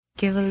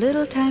Give a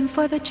little time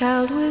for the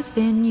child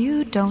within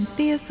you. Don't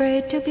be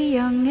afraid to be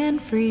young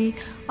and free.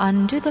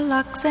 Undo the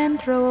locks and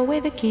throw away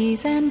the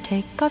keys and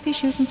take off your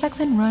shoes and socks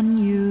and run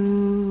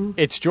you.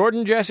 It's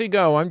Jordan Jesse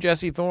Go. I'm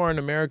Jesse Thorne,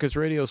 America's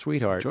radio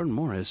sweetheart. Jordan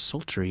Moore is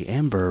sultry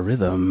amber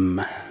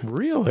rhythm.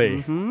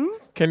 Really? Mm-hmm.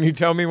 Can you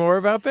tell me more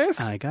about this?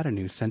 I got a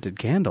new scented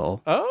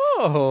candle.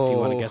 Oh. Do you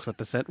want to guess what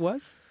the scent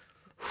was?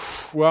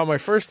 Well, my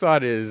first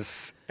thought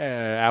is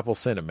apple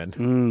cinnamon.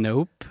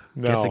 Nope.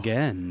 No. Guess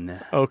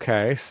again.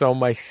 Okay, so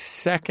my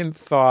second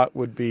thought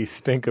would be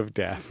stink of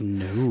death.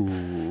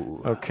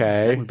 No.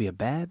 Okay. That would be a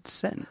bad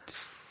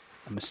scent.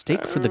 A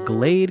mistake for the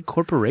Glade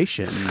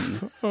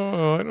Corporation.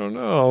 Oh, I don't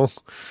know.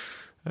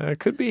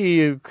 Could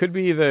be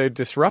the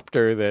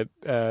disruptor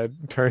that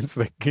turns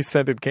the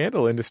scented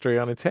candle industry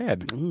on its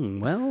head.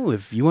 Well,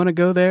 if you want to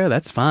go there,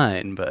 that's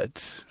fine,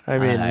 but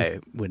I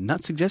would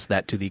not suggest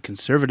that to the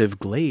conservative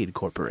Glade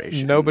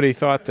Corporation. Nobody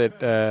thought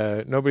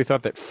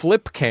that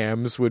flip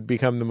cams would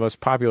become the most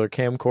popular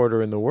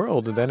camcorder in the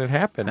world, and then it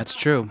happened. That's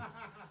true.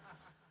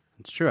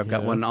 It's true. I've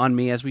got one on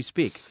me as we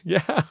speak.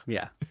 Yeah.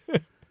 Yeah.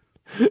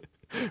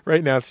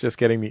 Right now, it's just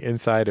getting the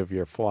inside of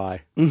your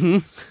fly.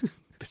 Mm-hmm.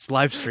 It's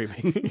live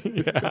streaming.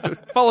 Yeah.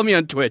 Follow me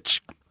on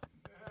Twitch.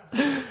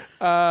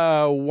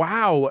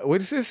 Wow. What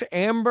is this?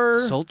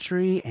 Amber?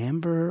 Sultry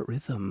amber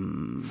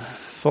rhythm.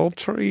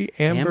 Sultry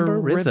amber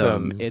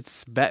rhythm.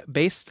 It's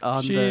based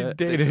on She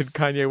dated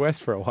Kanye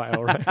West for a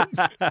while, right?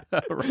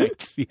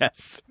 Right,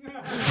 yes.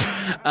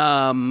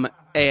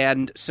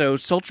 And so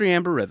Sultry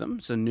Amber Rhythm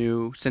is a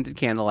new scented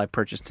candle I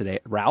purchased today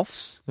at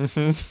Ralph's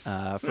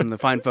from the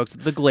fine folks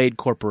at the Glade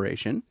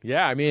Corporation.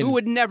 Yeah, I mean... Who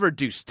would never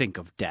do stink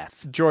of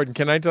death. Jordan,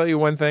 can I tell you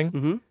one thing?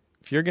 Mm-hmm.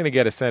 If you're going to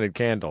get a scented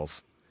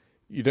candles,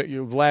 the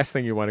last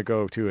thing you want to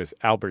go to is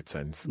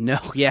Albertsons. No,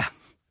 yeah.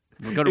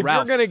 We'll go to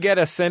Ralph's. If you're going to get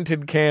a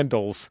scented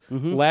candles,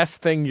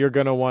 last thing you're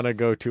going to want to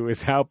go to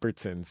is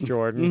Albertsons,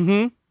 Jordan.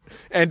 Mm-hmm.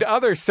 And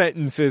other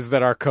sentences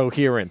that are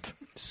coherent.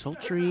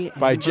 Sultry amber,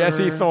 by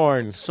Jesse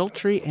Thorne.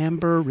 Sultry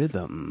amber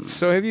rhythm.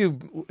 So have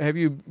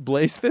you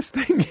blazed this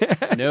thing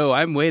yet? No,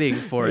 I'm waiting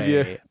for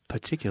a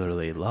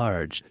particularly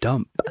large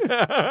dump.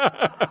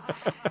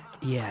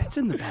 Yeah, it's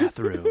in the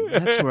bathroom.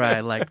 That's where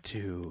I like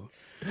to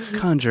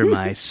conjure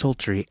my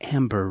sultry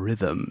amber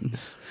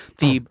rhythms.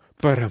 The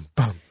ba-dum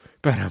bum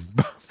ba-dum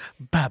bum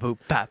babu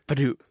bap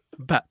badoo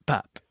bap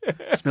bap.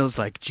 Smells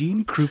like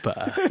Gene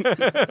Krupa.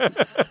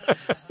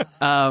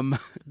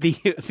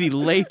 The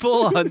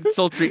label on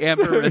sultry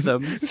amber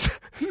rhythms.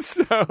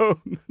 So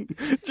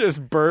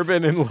just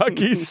bourbon and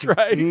Lucky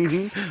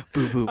Strikes.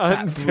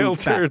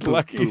 Unfiltered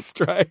Lucky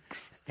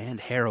Strikes. And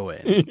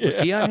heroin. Yeah. Was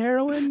he on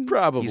heroin?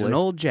 Probably. He's an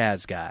old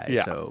jazz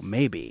guy, so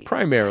maybe.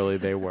 Primarily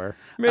they were.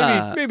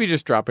 Maybe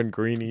just dropping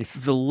greenies.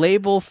 The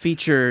label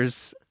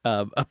features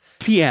a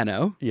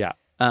piano. Yeah.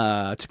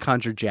 To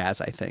conjure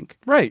jazz, I think.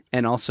 Right.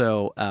 And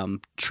also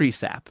tree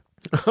sap.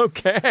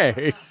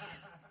 Okay.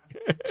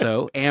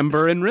 So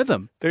amber and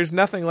rhythm. There's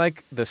nothing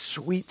like the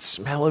sweet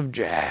smell of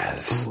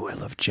jazz. Ooh, I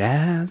love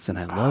jazz and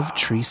I love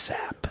tree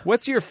sap.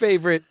 What's your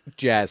favorite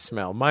jazz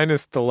smell? Mine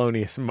is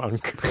Thelonious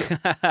Monk.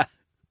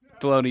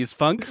 Thelonious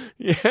Funk?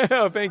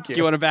 Yeah, thank you. Do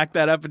you want to back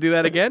that up and do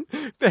that again?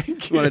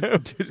 Thank you. You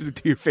want to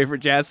do your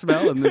favorite jazz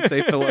smell and then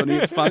say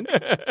Thelonious Funk?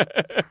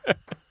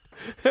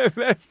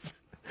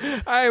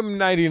 I am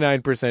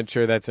 99%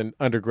 sure that's an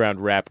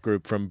underground rap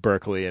group from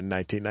Berkeley in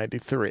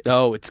 1993.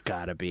 Oh, it's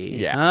gotta be.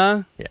 Yeah.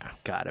 Huh? Yeah.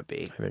 Gotta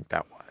be. I think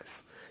that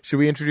was. Should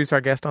we introduce our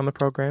guest on the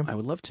program? I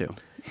would love to.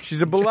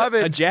 She's a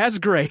beloved... a jazz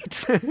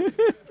great.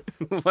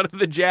 One of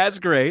the jazz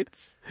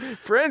greats.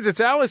 Friends,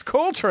 it's Alice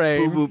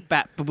Coltrane. Boo boop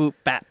bap, boo boop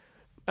bap.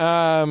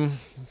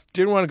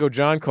 Didn't want to go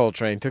John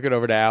Coltrane. Took it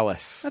over to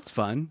Alice. That's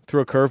fun. Threw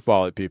a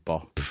curveball at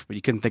people. But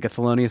you couldn't think of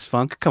Thelonious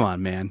Funk? Come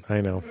on, man.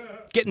 I know.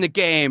 Get in the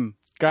game.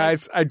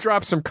 Guys, I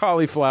dropped some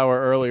cauliflower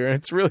earlier, and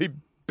it's really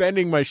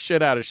bending my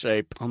shit out of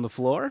shape. On the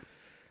floor?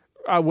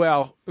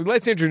 Well,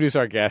 let's introduce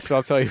our guest.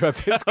 I'll tell you about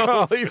this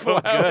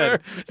cauliflower.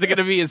 Good. Is it going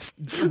to be as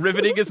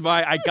riveting as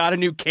my I got a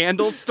new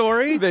candle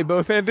story? They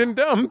both end in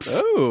dumps.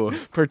 Oh.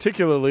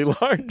 Particularly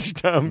large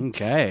dumps.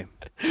 Okay.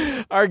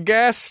 Our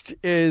guest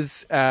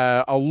is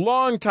a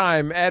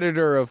longtime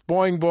editor of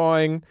Boing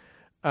Boing.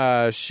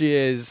 She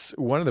is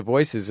one of the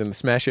voices in the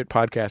Smash Hit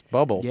podcast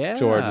bubble,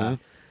 Jordan.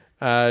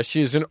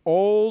 She is an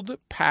old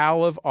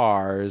pal of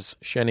ours,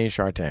 Xeni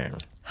Jardin.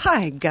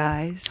 Hi,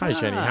 guys. Hi,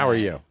 Xeni. How are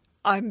you?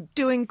 I'm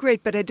doing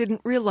great, but I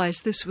didn't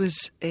realize this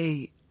was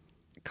a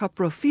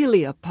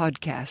coprophilia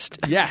podcast.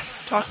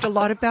 Yes. Talked a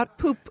lot about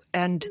poop,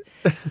 and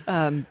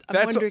I'm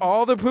That's wondering...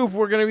 all the poop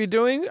we're going to be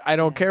doing. I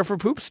don't care for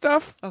poop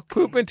stuff. Okay.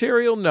 Poop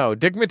material, no.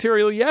 Dick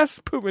material, yes.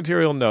 Poop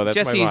material, no. That's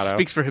Jesse my motto.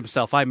 speaks for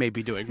himself. I may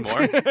be doing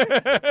more.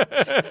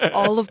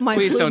 All of my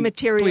Please blue don't-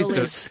 material please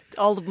don't. is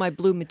all of my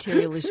blue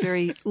material is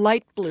very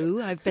light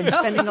blue. I've been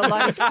spending a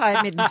lot of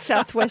time in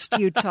Southwest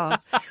Utah,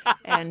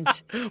 and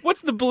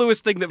What's the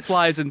bluest thing that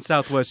flies in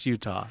Southwest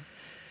Utah?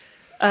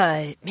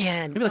 Man.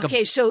 Maybe like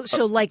okay, so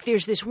like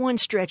there's this one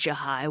stretch of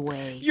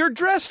highway. You're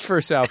dressed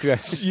for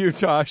Southwest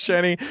Utah,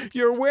 Xeni.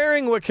 You're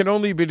wearing what can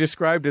only be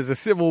described as a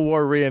Civil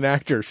War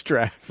reenactor's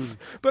dress,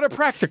 but a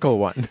practical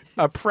one.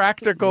 A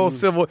practical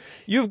civil.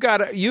 You've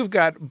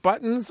got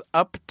buttons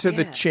up to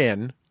the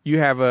chin. You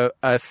have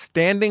a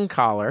standing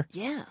collar.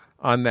 Yeah.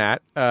 On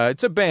that,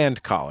 it's a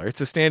band collar.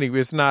 It's a standing.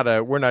 It's not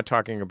a. We're not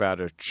talking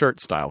about a shirt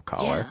style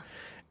collar. Yeah.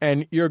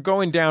 And you're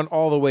going down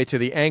all the way to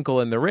the ankle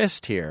and the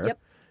wrist here.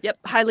 Yep.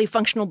 Highly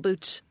functional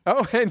boots.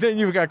 Oh, and then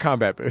you've got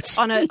combat boots.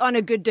 On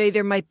a good day,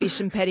 there might be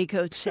some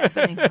petticoats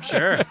happening.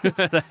 Sure.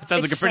 That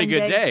sounds like a pretty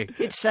good day.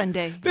 It's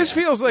Sunday. This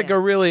feels like a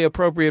really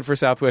appropriate for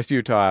Southwest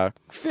Utah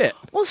fit.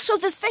 Well, so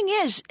the thing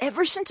is,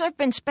 ever since I've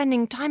been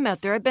spending time out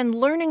there, I've been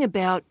learning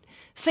about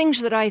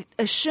things that I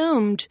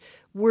assumed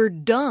were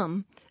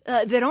dumb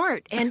that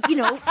aren't. And,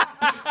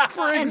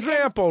 For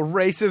example,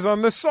 races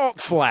on the salt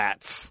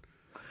flats.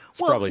 It's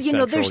probably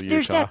Central there's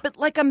Utah. that, but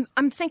like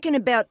I'm thinking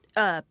about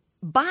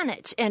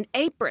bonnets and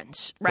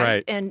aprons,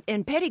 right?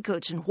 And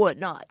petticoats and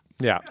whatnot.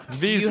 Yeah.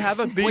 These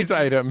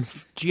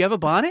items. Do you have a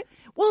bonnet?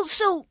 Well,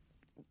 so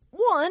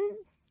one.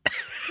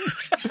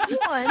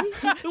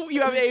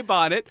 You have a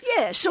bonnet.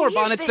 Yeah, so more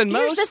bonnets than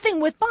most. Here's the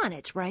thing with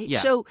bonnets, right? Yeah.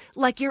 So,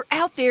 like, you're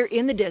out there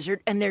in the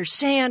desert, and there's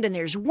sand, and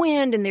there's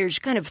wind, and there's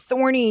kind of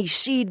thorny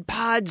seed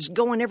pods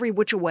going every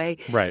which way.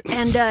 Right.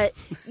 And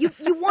you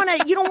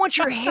don't want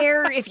your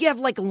hair, if you have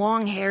like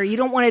long hair, you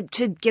don't want it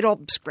to get all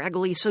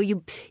scraggly. So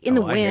the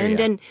wind,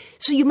 and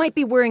so you might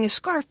be wearing a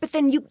scarf, but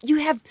then you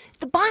have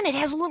the bonnet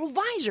has a little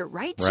visor,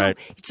 right? Right.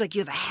 So it's like you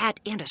have a hat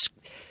and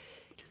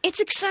It's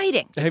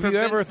exciting. Have you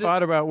ever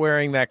thought about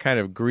wearing that kind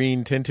of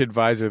green tinted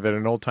visor that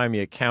an old-timey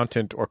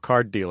accountant or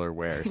card dealer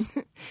wears?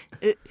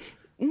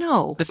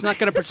 No. That's not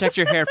going to protect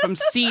your hair from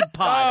seed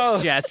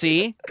pods,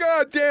 Jesse.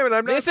 God damn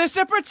it! This is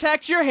to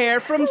protect your hair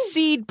from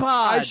seed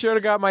pods. I should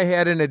have got my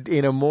head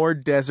in a more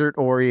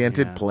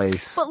desert-oriented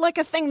place. But like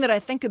a thing that I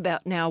think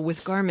about now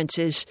with garments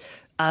is,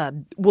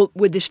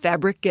 would this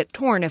fabric get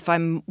torn if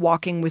I'm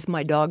walking with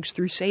my dogs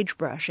through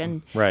sagebrush?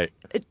 And right.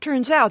 It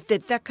turns out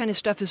that kind of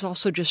stuff is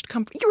also just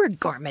comfort. You're a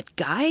garment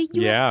guy.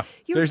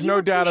 There's no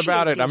doubt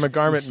about it. I'm a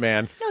garment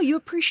man. No, you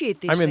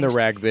appreciate these I'm things. in the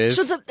rag biz.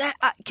 So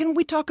can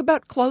we talk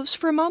about clothes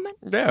for a moment?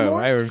 Yeah,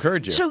 more? I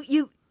encourage you. So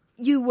you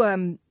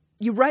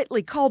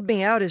rightly called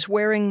me out as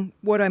wearing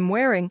what I'm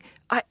wearing.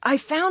 I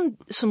found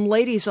some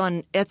ladies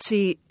on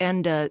Etsy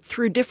and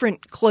through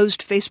different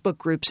closed Facebook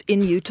groups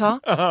in Utah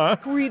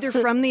who are either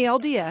from the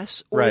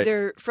LDS or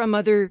they're from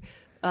other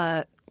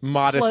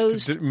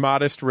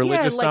modest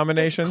religious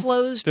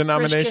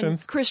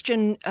denominations,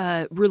 Christian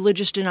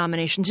religious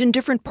denominations in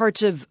different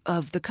parts of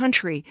the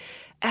country,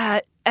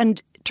 and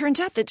it turns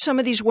out that some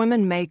of these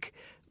women make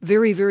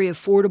very, very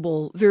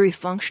affordable, very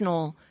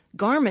functional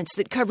garments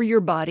that cover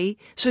your body,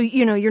 so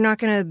you're not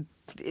going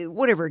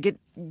to get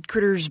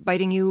critters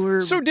biting you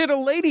or. So did a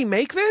lady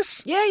make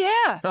this?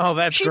 Yeah. Oh,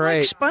 that's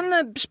great. She spun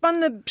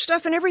the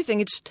stuff and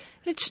everything. It's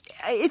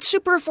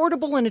super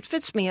affordable and it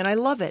fits me and I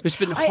love it. It's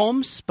been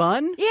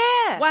homespun?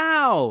 Yeah.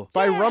 Wow.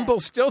 By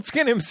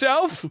Rumpelstiltskin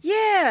himself?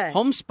 Yeah.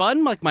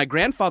 Homespun, like my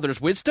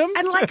grandfather's wisdom?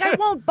 And I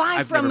won't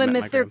buy from them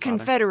if they're grandfather.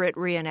 Confederate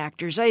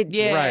reenactors. I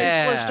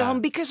stay close to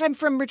home because I'm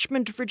from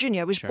Richmond,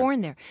 Virginia. I was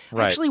born there.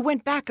 I actually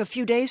went back a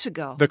few days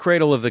ago. The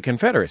cradle of the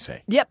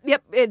Confederacy. Yep.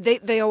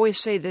 They always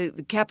say the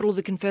capital of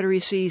the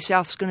Confederacy,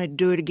 South's going to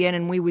do it again,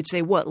 and we would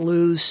say, what,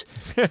 lose?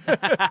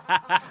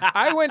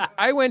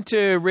 I went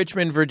to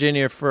Richmond,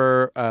 Virginia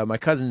for my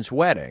cousin's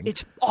wedding.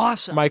 It's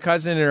awesome. My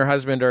cousin and her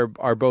husband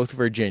are both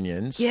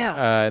Virginians.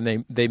 Yeah.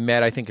 And they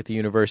met, I think, at the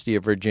University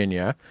of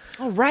Virginia.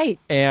 Oh, right.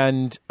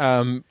 And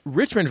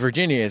Richmond,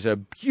 Virginia is a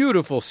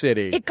beautiful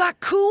city. It got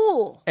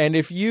cool. And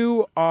if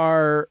you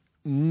are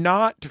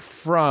not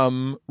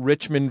from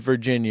Richmond,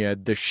 Virginia,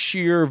 the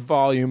sheer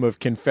volume of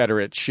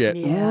Confederate shit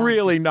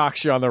really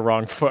knocks you on the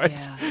wrong foot.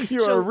 Yeah.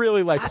 You are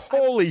really like,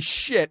 holy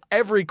shit,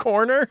 every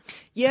corner.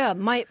 Yeah,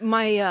 my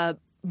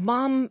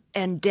mom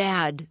and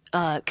dad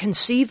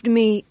conceived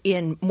me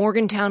in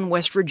Morgantown,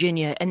 West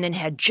Virginia, and then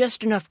had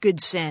just enough good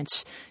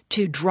sense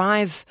to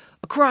drive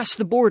across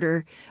the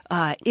border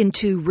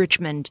into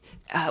Richmond,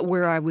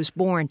 where I was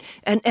born.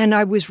 And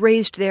I was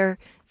raised there.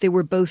 They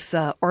were both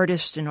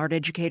artists and art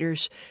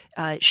educators.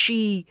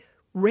 She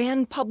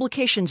ran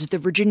publications at the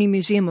Virginia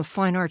Museum of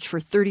Fine Arts for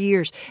 30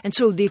 years. And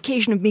so the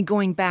occasion of me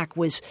going back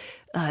was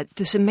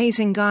this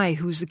amazing guy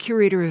who was the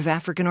curator of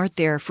African art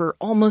there for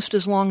almost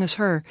as long as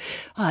her.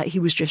 He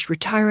was just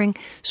retiring.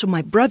 So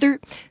my brother,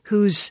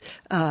 who's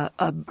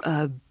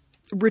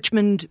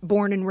Richmond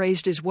born and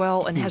raised as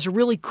well, and has a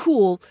really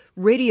cool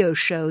radio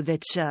show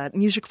that's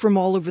music from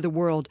all over the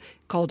world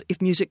called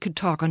If Music Could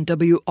Talk on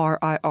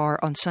WRIR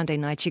on Sunday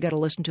nights. You got to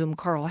listen to him,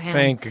 Carl Hamm.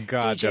 Thank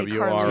God DJ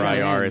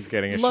WRIR is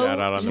getting a shout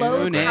out on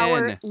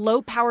the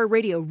low power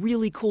radio,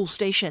 really cool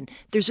station.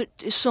 There's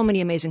so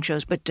many amazing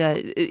shows, but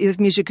If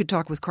Music Could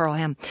Talk with Carl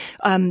Hamm,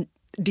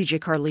 DJ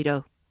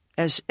Carlito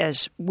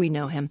as we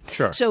know him.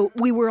 Sure. So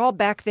we were all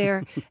back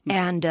there,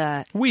 and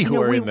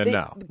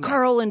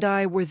Carl and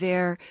I were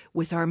there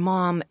with our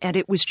mom, and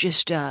it was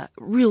just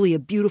really a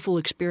beautiful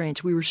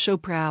experience. We were so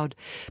proud.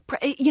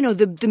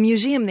 The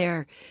museum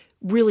there.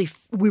 Really,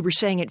 we were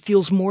saying it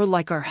feels more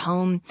like our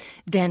home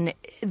than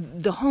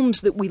the homes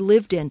that we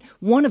lived in.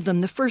 One of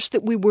them, the first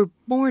that we were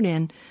born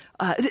in,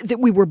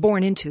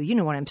 into, you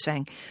know what I'm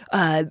saying.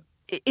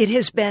 It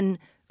has been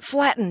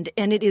flattened,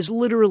 and it is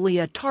literally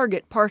a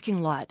Target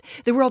parking lot.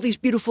 There were all these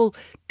beautiful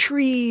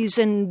trees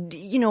and,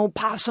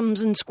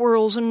 possums and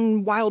squirrels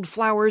and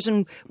wildflowers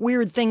and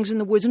weird things in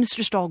the woods, and it's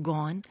just all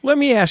gone. Let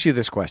me ask you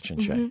this question,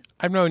 Shay.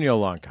 I've known you a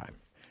long time.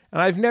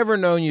 And I've never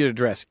known you to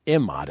dress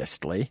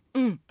immodestly.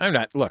 I'm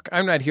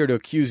not here to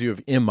accuse you of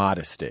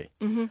immodesty.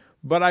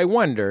 But I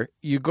wonder,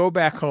 you go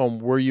back home,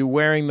 were you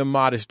wearing the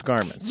modest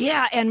garments?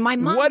 Yeah, and my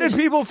mom... What did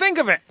people think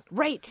of it?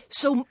 Right.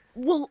 So,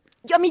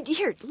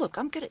 here, look,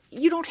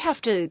 you don't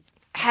have to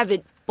have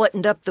it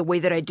buttoned up the way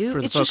that I do. For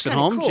the it's folks just at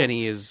home, cool.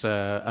 Jenny is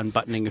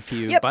unbuttoning a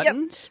few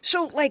buttons. Yep.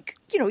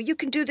 So, you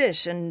can do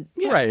this and...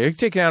 Yeah. Right, you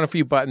take down a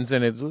few buttons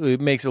and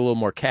it makes it a little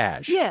more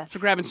cash. Yeah. So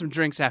grabbing some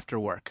drinks after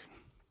work.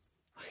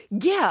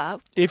 Yeah.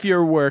 If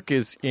your work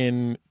is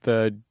in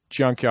the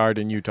junkyard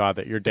in Utah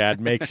that your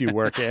dad makes you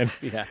work in.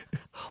 Yeah.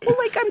 Well,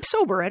 I'm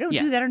sober. I don't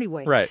do that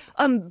anyway. Right.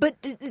 But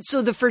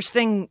so the first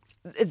thing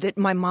that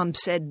my mom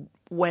said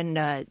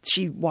when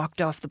she walked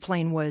off the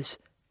plane was,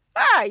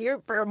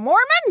 you're a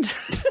Mormon?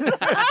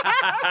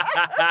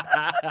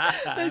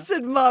 I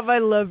said, Mom, I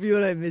love you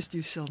and I missed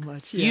you so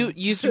much. Yeah.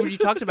 You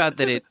talked about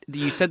that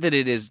you said that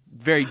it is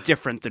very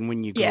different than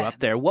when you grew up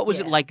there. What was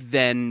it like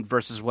then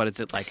versus what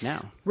is it like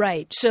now?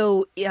 Right.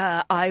 So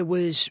I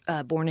was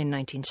born in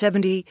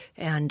 1970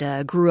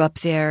 and grew up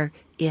there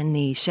in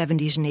the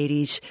 70s and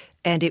 80s,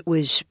 and it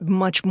was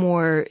much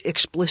more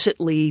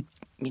explicitly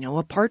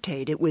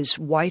apartheid. It was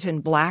white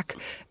and black,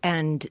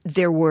 and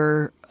there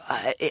were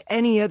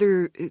any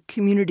other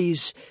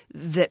communities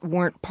that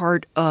weren't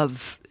part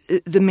of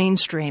the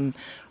mainstream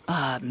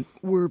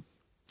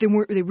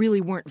they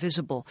really weren't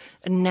visible.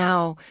 And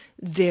now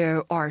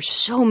there are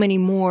so many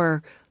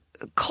more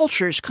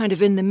cultures kind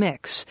of in the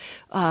mix.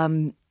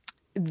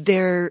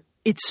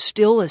 It's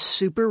still a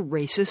super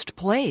racist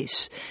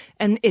place,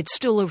 and it's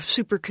still a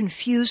super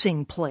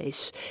confusing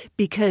place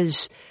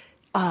because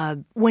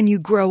when you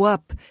grow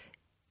up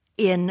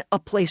in a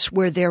place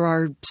where there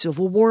are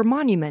Civil War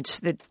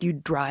monuments that you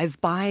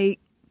drive by.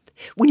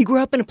 When you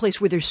grow up in a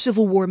place where there's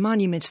Civil War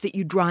monuments that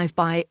you drive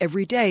by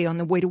every day on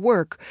the way to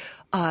work,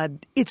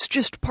 it's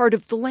just part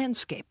of the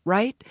landscape,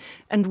 right?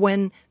 And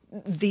when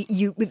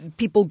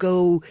people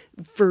go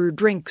for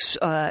drinks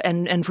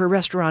and for a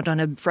restaurant on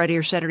a Friday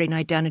or Saturday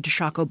night down into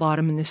Shockoe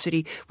Bottom in the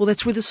city, well,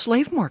 that's where the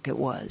slave market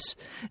was.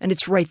 And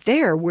it's right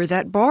there where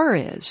that bar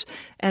is.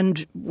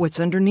 And what's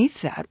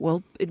underneath that?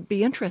 Well, it'd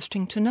be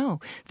interesting to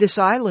know. This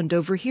island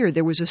over here,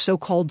 there was a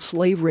so-called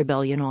slave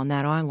rebellion on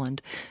that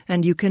island.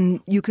 And you can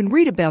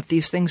read about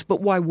these things,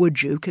 but why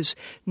would you? Because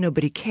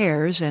nobody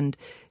cares and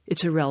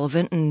it's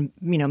irrelevant and,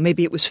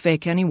 maybe it was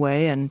fake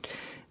anyway and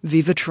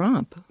Viva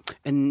Trump.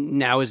 And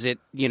now is it,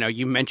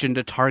 you mentioned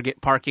a Target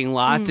parking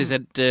lot. Is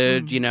it,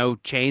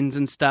 chains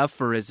and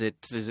stuff, or is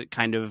it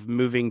kind of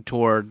moving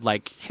toward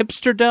like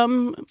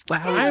hipsterdom?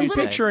 I'm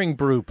picturing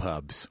brew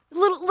pubs. A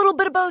little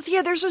bit of both.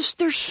 Yeah,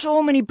 there's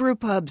so many brew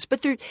pubs,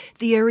 but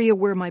the area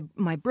where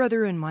my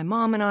brother and my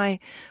mom and I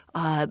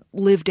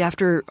lived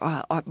after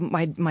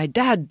my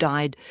dad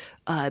died.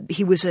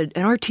 He was an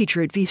art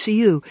teacher at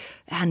VCU,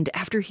 and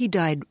after he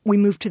died, we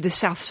moved to the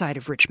south side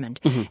of Richmond.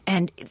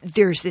 And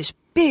there's this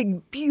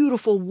big,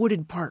 beautiful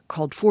wooded park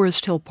called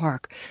Forest Hill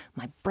Park.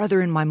 My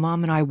brother and my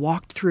mom and I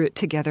walked through it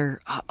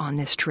together on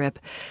this trip.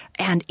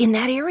 And in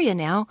that area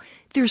now,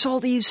 there's all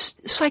these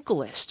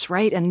cyclists,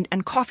 right,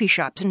 and coffee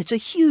shops. And it's a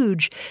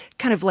huge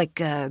kind of like,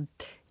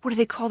 what do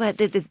they call that?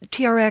 The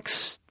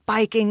TRX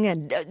biking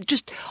and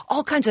just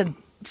all kinds of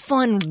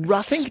fun,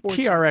 rough I think sports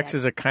TRX like that.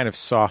 is a kind of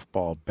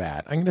softball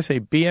bat. I'm going to say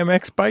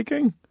BMX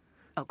biking.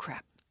 Oh,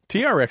 crap.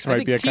 TRX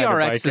might be a kind of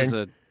biking. TRX is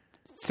a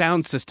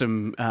sound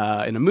system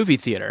in a movie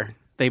theater.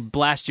 They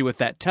blast you with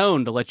that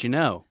tone to let you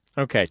know.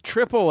 Okay,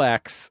 Triple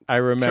X, I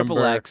remember.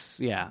 Triple X,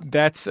 yeah.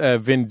 That's a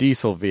Vin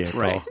Diesel vehicle.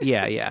 Right,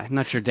 yeah.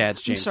 Not your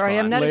dad's James sorry,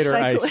 Bond. I'm not Later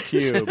a Ice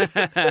Cube.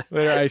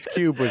 Later Ice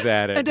Cube was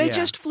at it. And I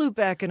just flew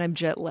back and I'm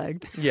jet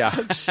lagged. Yeah.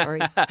 I'm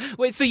sorry.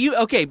 Wait, so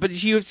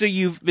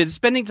you've been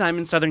spending time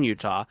in southern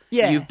Utah.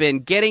 Yeah. You've been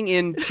getting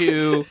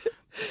into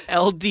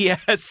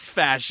LDS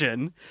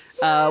fashion.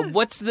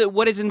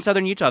 What is in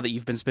southern Utah that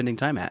you've been spending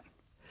time at?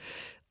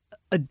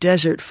 A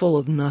desert full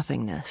of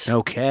nothingness.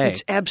 Okay.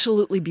 It's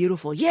absolutely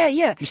beautiful.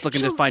 Yeah. Just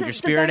looking to find your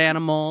spirit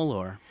animal,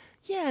 or?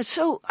 Yeah,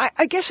 so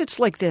I guess it's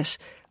like this.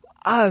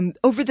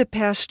 Over the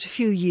past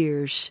few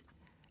years,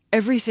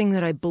 everything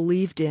that I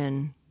believed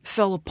in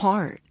fell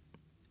apart.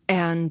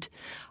 And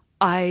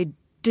I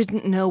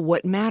didn't know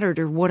what mattered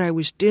or what I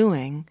was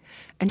doing.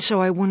 And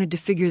so I wanted to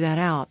figure that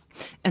out.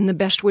 And the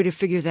best way to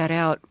figure that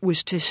out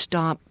was to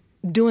stop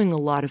doing a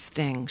lot of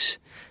things.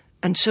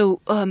 And so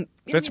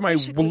that's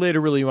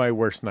literally my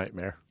worst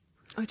nightmare.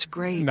 Oh, it's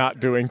great. Not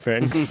doing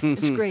things.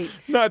 It's great.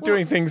 Not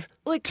doing things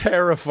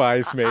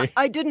terrifies me.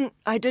 I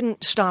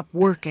didn't stop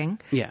working,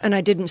 and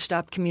I didn't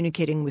stop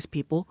communicating with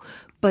people,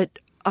 but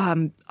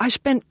I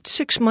spent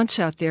 6 months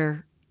out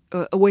there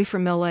away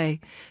from L.A.,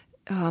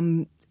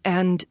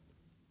 and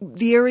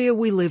the area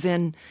we live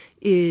in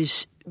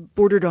is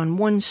bordered on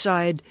one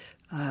side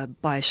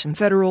by some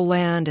federal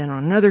land and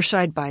on another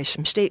side by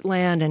some state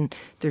land, and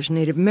there's a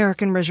Native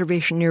American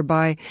reservation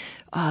nearby.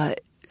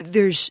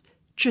 There's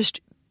just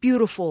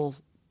beautiful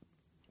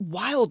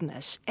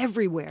wildness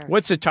everywhere.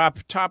 What's the top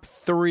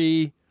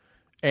 3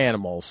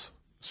 animals,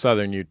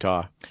 Southern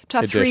Utah?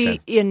 Top edition?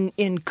 3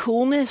 in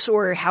coolness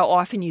or how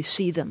often you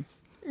see them?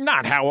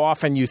 Not how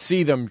often you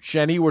see them,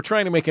 Xeni. We're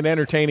trying to make an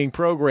entertaining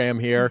program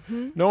here.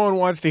 Mm-hmm. No one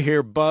wants to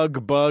hear bug,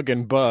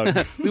 and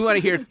bug. We want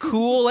to hear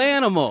cool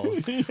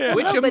animals. Yeah.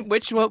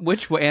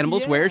 Which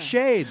animals wear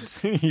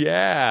shades?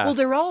 Yeah. Well,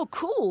 they're all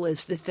cool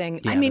is the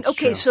thing. Yeah, I mean,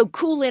 okay, so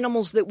cool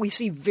animals that we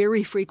see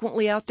very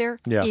frequently out there,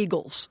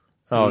 eagles.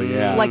 Oh,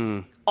 yeah.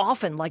 Like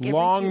often, like every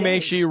Long few may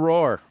days. she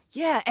roar.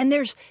 Yeah, and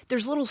there's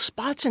little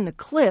spots in the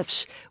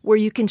cliffs where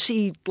you can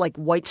see like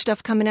white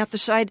stuff coming out the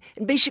side,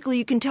 and basically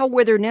you can tell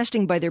where they're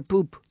nesting by their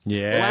poop.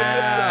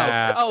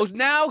 Yeah. Wow. Oh,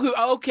 now who?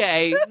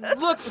 Okay,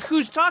 look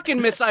who's talking,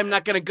 Miss. I'm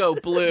not going to go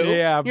blue.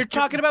 Yeah, you're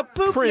talking about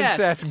poop Princess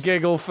nests.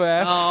 Giggle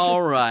Fest.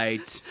 All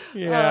right.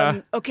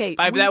 Yeah. Okay.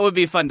 That would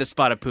be fun to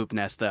spot a poop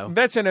nest, though.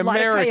 That's an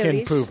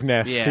American poop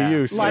nest to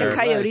you, sir. A lot of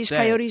coyotes.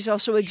 Coyotes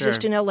also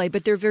exist in L.A.,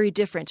 but they're very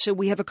different. So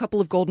we have a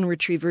couple of golden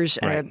retrievers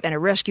and a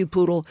rescue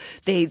poodle.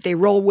 They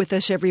roll with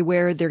us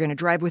everywhere. They're going to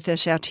drive with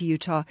us out to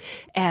Utah,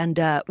 and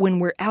when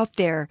we're out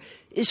there.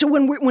 So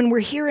when we're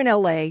here in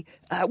L.A.,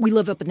 we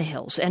live up in the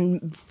hills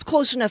and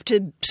close enough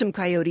to some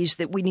coyotes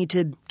that we need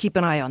to keep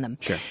an eye on them.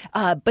 Sure.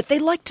 But they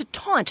like to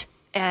taunt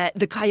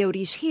the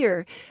coyotes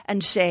here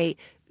and say,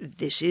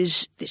 "This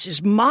is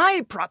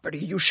my property.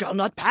 You shall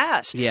not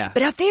pass." Yeah.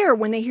 But out there,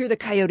 when they hear the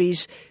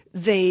coyotes,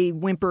 they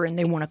whimper and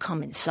they want to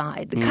come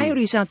inside. The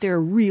coyotes out there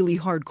are really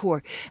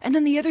hardcore. And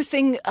then the other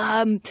thing,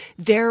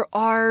 there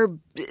are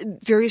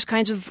various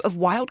kinds of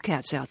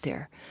wildcats out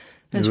there.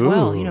 As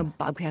well,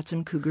 bobcats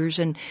and cougars,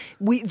 and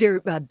they're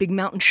big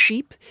mountain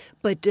sheep,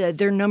 but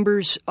their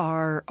numbers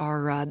are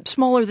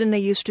smaller than they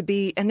used to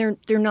be, and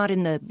they're not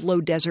in the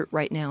low desert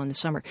right now in the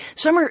summer.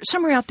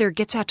 Summer out there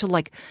gets out to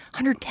like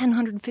 110,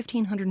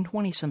 115,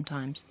 120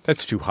 sometimes.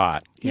 That's too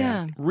hot.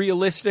 Yeah.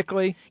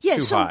 Realistically,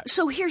 too hot.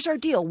 So here's our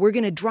deal: we're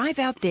going to drive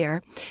out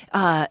there,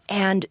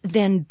 and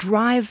then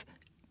drive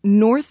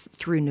north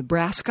through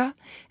Nebraska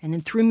and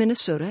then through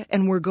Minnesota,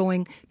 and we're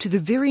going to the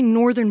very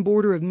northern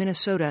border of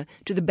Minnesota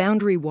to the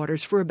boundary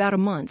waters for about a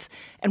month.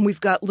 And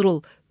we've got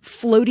little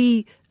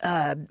floaty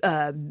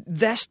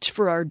vests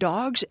for our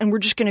dogs, and we're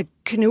just going to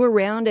canoe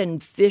around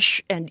and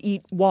fish and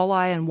eat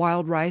walleye and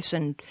wild rice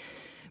and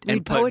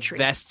read poetry.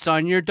 Put vests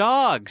on your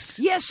dogs.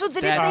 Yeah, so that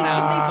if they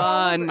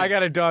fun. I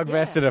got a dog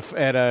vest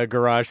at a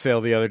garage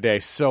sale the other day.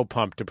 So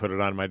pumped to put it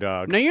on my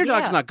dog. Now, your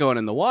dog's not going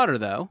in the water,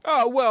 though.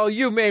 Oh, well,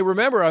 you may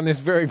remember on this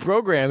very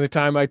program the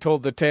time I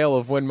told the tale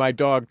of when my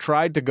dog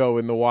tried to go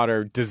in the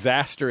water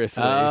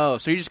disastrously. Oh,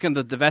 so you're just going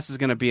to, the vest is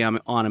going to be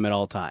on him at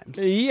all times.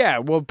 Yeah,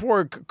 well,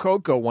 poor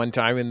Coco one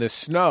time in the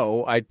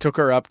snow, I took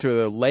her up to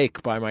the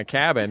lake by my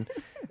cabin.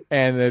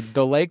 And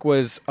the lake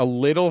was a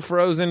little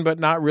frozen, but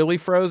not really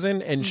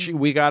frozen. And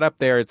we got up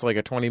there. It's like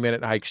a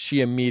 20-minute hike. She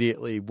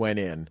immediately went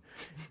in.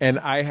 And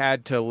I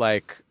had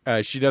to,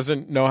 she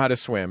doesn't know how to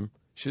swim.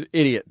 She's an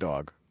idiot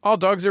dog. All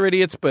dogs are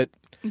idiots, but...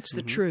 It's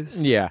the truth.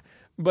 Yeah.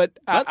 But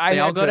they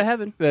all go to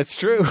heaven. That's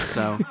true.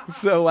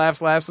 So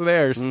laughs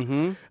theirs.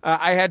 Mm-hmm.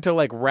 I had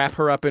to, wrap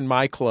her up in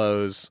my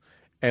clothes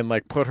and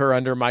put her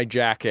under my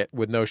jacket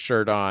with no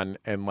shirt on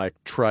and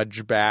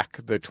trudge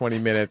back the 20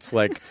 minutes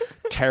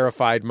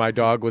terrified my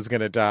dog was going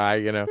to die,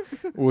 It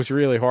was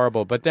really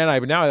horrible. But then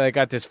now I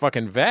got this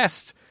fucking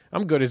vest.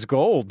 I'm good as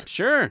gold.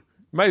 Sure.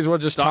 Might as well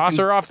just toss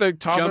her off the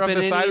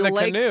side of the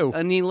canoe.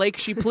 Any lake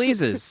she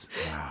pleases.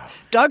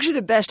 Dogs are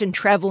the best, and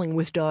traveling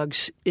with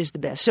dogs is the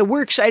best. So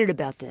we're excited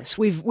about this.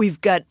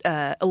 We've got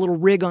a little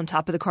rig on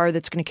top of the car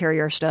that's going to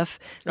carry our stuff.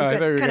 I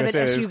thought you were going to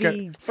say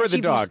SUV for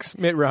the dogs,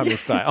 Mitt Romney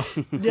style.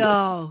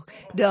 No.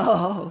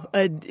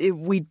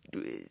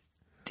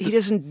 He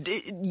doesn't.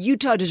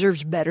 Utah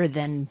deserves better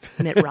than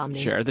Mitt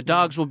Romney. Sure, the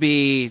dogs will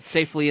be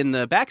safely in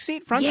the back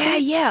seat, front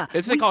seat. Yeah.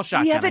 It's called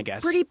shotgun, we have I guess.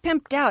 It pretty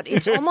pimped out.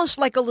 It's almost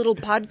like a little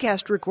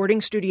podcast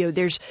recording studio.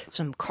 There's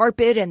some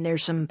carpet and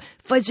there's some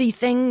fuzzy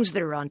things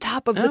that are on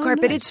top of the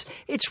carpet. Nice.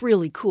 It's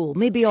really cool.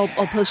 Maybe I'll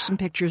post some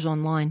pictures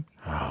online.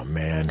 Oh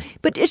man!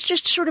 But it's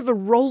just sort of a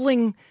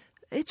rolling.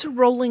 It's a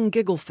rolling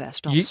giggle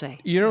fest, I'll say.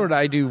 You know what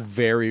I do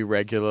very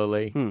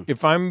regularly?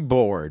 If I'm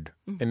bored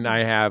and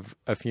I have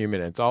a few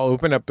minutes, I'll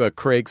open up a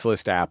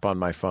Craigslist app on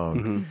my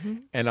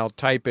phone and I'll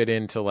type it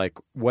into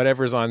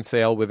whatever's on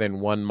sale within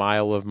 1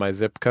 mile of my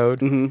zip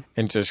code and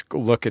just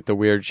look at the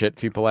weird shit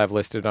people have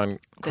listed on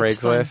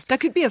Craigslist. That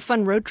could be a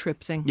fun road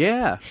trip thing.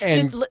 Yeah.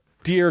 And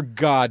dear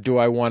God, do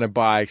I want to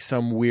buy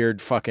some weird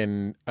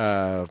fucking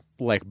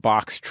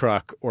box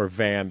truck or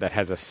van that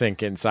has a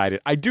sink inside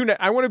it.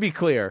 I want to be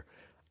clear.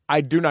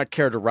 I do not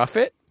care to rough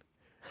it.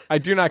 I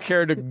do not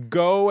care to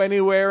go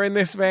anywhere in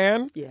this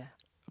van. Yeah.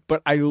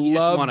 But I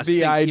love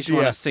the idea. You just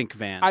want a sink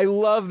van. I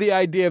love the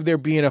idea of there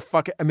being a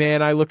fucking...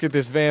 Man, I looked at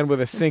this van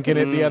with a sink in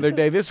it the other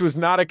day. This was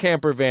not a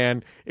camper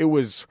van. It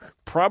was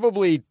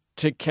probably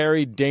to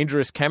carry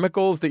dangerous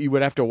chemicals that you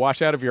would have to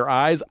wash out of your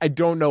eyes. I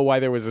don't know why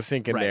there was a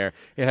sink in there.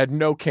 It had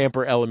no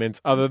camper elements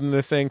other than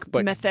the sink,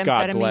 but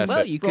God bless well,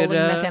 it. You could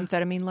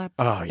methamphetamine lab.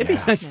 Oh, yeah.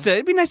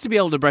 It'd be nice to be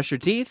able to brush your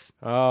teeth.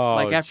 Oh,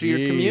 like after your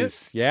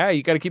commute. Yeah,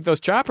 you got to keep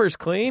those choppers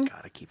clean.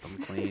 Gotta keep them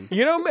clean.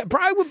 You know,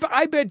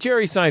 I bet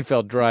Jerry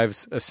Seinfeld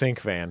drives a sink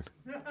van.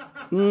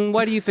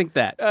 Why do you think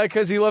that?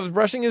 Because he loves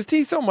brushing his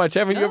teeth so much.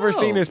 Haven't you ever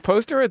seen his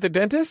poster at the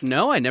dentist?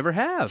 No, I never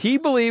have. He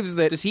believes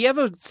that... Does he have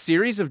a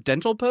series of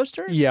dental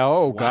posters? Yeah,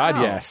 Wow. God,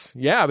 yes.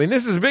 Yeah, I mean,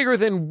 this is bigger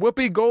than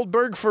Whoopi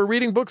Goldberg for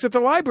reading books at the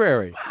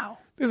library. Wow.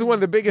 This is one of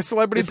the biggest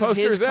celebrity posters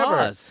is his ever.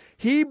 cause.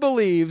 He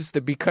believes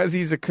that because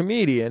he's a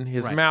comedian,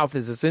 his mouth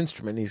is his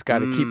instrument. He's got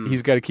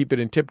to keep it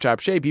in tip-top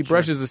shape. He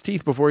brushes his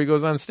teeth before he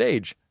goes on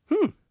stage.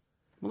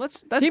 Well,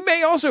 that's He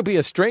may also be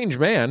a strange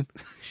man.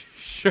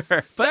 sure,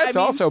 but That's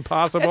also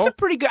possible. That's a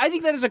pretty good. I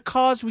think that is a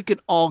cause we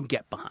could all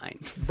get behind,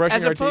 Brushing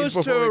as our teeth opposed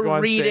before we to go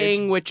on reading,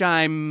 stage. which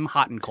I'm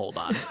hot and cold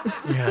on,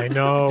 Yeah, I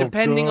know.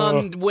 depending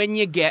on when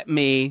you get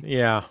me.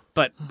 Yeah.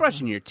 But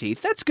brushing your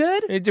teeth, that's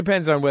good. It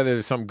depends on whether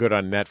there's something good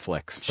on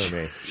Netflix for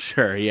me.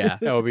 Sure, yeah,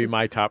 That would be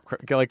my top.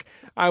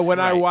 I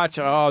watch.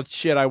 Oh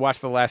shit! I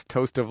watched The Last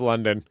Toast of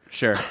London.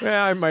 sure.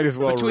 Yeah, I might as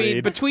well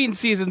read. Between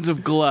seasons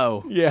of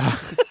Glow, Yeah,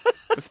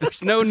 if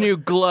there's no new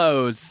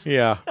Glows,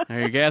 yeah,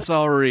 I guess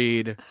I'll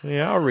read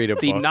yeah. I'll read a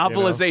the book.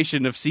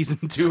 novelization of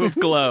season 2 of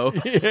Glow.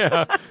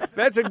 Yeah,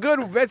 that's a good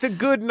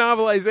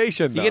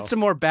novelization. Though. You get some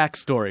more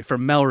backstory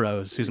from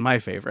Melrose, who's my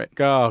favorite.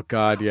 Oh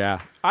God,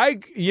 yeah.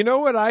 You know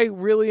what I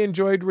really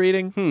enjoyed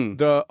reading?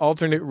 The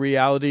alternate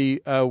reality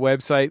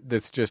website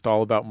that's just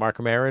all about Mark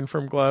Maron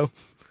from Glow.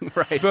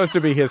 Right. It's supposed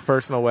to be his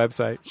personal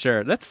website.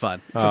 Sure, that's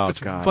fun. It's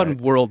God. fun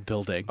world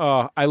building.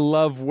 Oh, I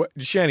love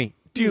Sheni.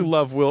 Do you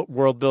love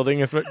world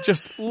building?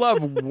 Just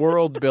love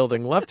world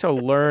building. Love to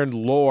learn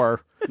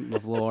lore.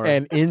 Love lore.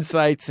 And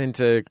insights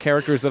into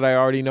characters that I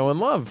already know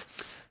and love.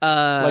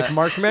 Like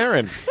Mark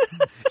Maron.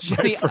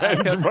 Jenny,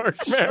 Friend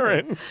Mark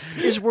Maron.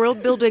 Is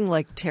world building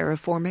like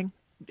terraforming?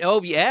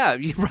 Oh yeah,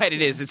 right.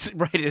 It is. It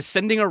is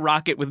sending a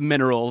rocket with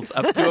minerals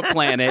up to a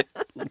planet,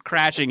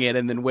 crashing it,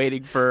 and then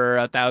waiting for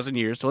 1,000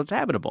 years till it's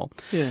habitable.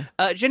 Yeah.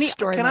 Jenny,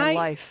 Story of my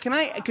life. Can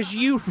I? Because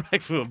you,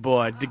 oh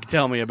boy,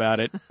 tell me about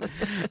it.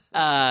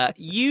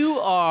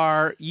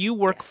 You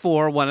work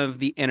for one of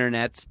the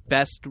internet's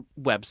best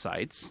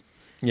websites.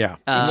 Yeah.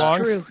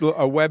 true.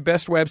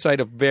 Best website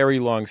of very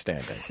long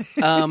standing.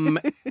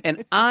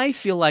 And I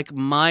feel like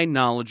my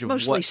knowledge of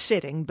Mostly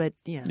sitting, but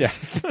yeah.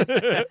 Yes.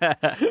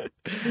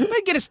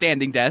 but get a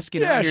standing desk,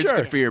 Yeah, it's sure.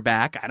 good for your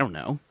back. I don't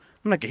know.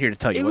 I'm not here to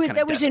tell you what kind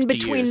That of was desk in to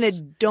between use.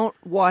 the don't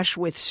wash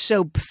with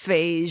soap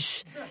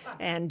phase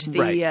and the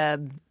Right.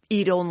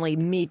 eat only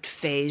meat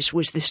phase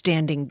was the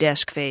standing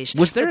desk phase.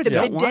 Was there But a the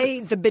don't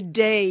bidet? The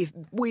bidet,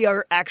 we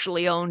are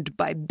actually owned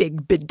by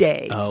Big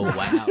Bidet. Oh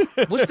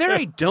wow! Was there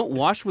a don't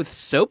wash with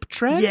soap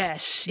trend?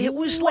 Yes, it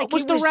was What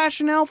was the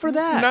rationale for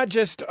that? Not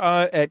just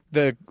at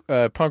the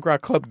punk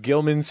rock club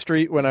Gilman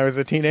Street when I was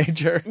a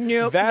teenager.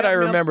 Nope, I nope,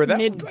 remember.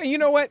 nope. You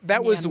know what?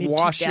 That was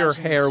wash your mid-2000s.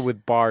 hair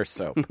with bar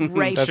soap.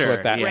 Right, That's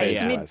what that Yeah,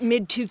 phase yeah. was.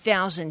 mid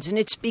 2000s, and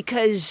it's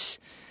because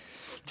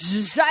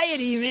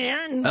society,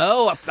 man.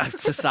 Oh,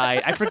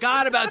 society! I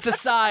forgot about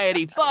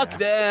society. Fuck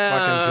them.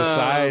 Fucking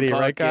society, right,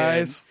 Fucking.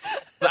 guys?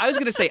 But I was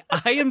going to say,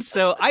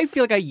 I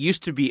feel like I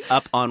used to be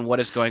up on what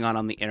is going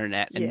on the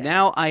internet, and Yeah.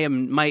 now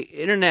my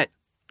internet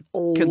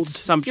Old.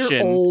 consumption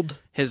You're old.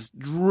 has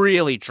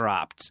really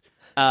dropped.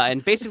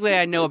 And basically,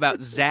 I know about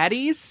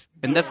zaddies,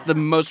 and that's the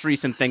most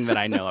recent thing that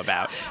I know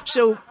about.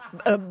 So,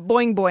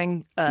 Boing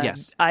Boing,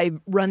 Yes. I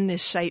run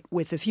this site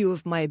with a few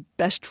of my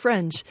best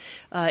friends.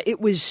 It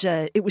was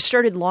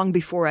started long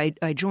before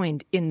I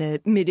joined in the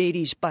mid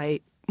 80s by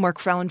Mark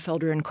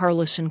Frauenfelder and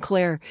Carla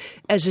Sinclair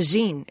as a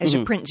zine, as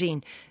a print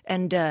zine.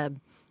 And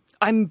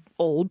I'm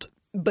old.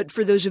 But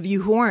for those of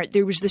you who aren't,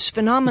 there was this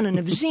phenomenon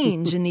of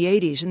zines in the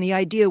 80s, and the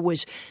idea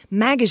was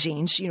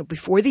magazines,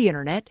 before the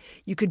internet,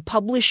 you could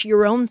publish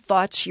your own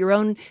thoughts, it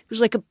was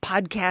like a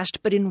podcast,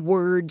 but in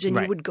words, and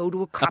Right. you would go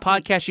to a A copy.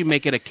 podcast you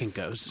make at a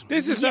Kinko's.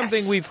 This is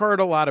something we've heard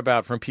a lot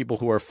about from people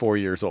who are 4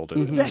 years older.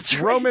 That's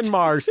right. Roman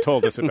Mars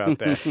told us about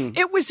this.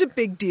 It was a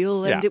big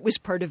deal, and Yeah. it was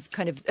part of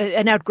kind of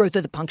an outgrowth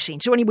of the punk scene.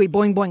 So anyway,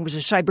 Boing Boing was a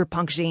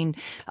cyberpunk zine,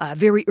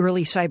 very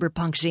early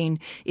cyberpunk zine.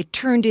 It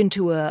turned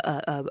into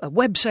a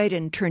website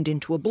and turned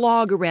into a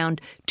blog around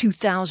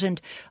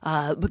 2000.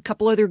 A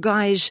couple other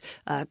guys,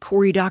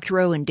 Cory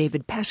Doctorow and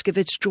David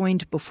Paskovitz,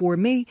 joined before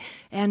me,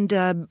 and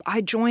I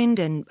joined,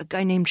 and a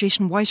guy named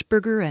Jason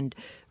Weisberger and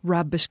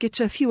Rob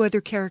Beschitza, a few other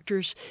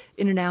characters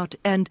in and out,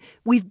 and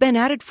we've been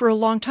at it for a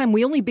long time.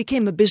 We only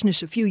became a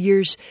business a few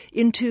years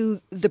into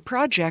the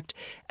project,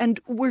 and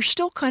we're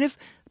still kind of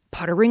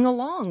puttering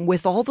along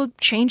with all the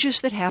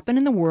changes that happen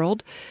in the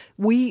world.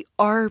 We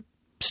are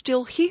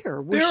still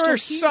here. There are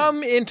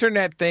some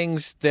internet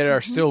things that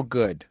are still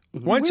good.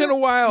 Once in a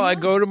while, I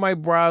go to my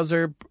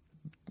browser,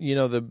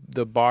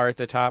 the bar at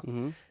the top,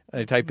 and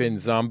I type in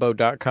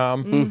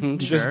zombo.com.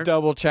 Just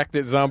double check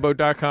that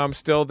zombo.com's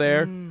still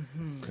there.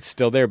 It's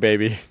still there,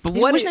 baby. But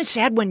wasn't it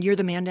sad when You're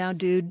the Man Now,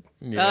 Dude?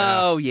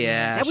 Yeah. Oh,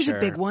 yeah. That was a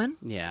big one.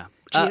 Yeah.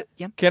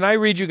 Can I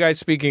read you guys,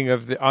 speaking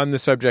of on the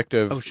subject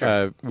of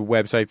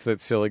websites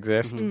that still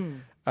exist?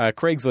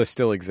 Craigslist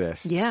still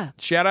exists. Yeah.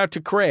 Shout out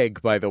to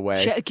Craig, by the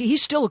way.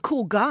 He's still a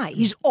cool guy.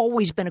 He's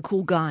always been a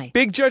cool guy.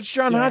 Big Judge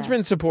John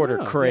Hodgman supporter,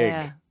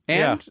 Craig.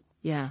 Yeah.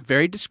 And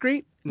very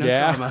discreet. No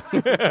drama.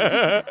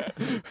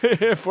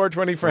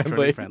 420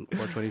 friendly.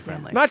 420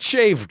 friendly. Not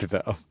shaved,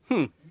 though.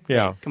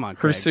 Yeah. Hey, come on,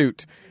 Craig.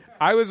 Hirsute.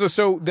 I was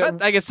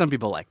but I guess some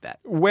people like that.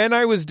 When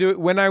I was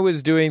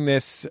doing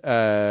this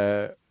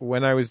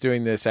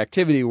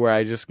activity where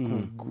I just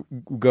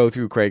go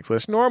through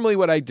Craigslist. Normally,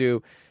 what I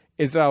do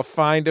is I'll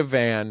find a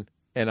van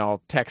and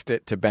I'll text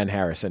it to Ben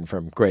Harrison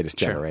from Greatest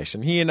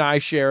Generation. He and I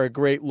share a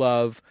great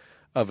love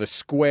of a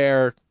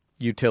square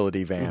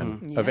utility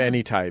van of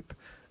any type,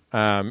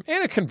 and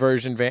a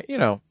conversion van.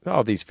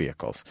 All these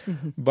vehicles,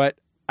 but.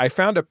 I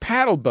found a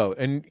paddle boat,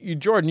 and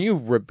Jordan,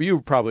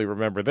 you probably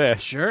remember this.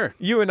 Sure.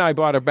 You and I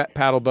bought a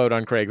paddle boat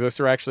on Craigslist,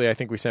 or actually I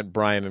think we sent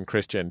Brian and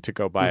Christian to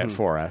go buy it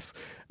for us,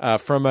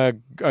 from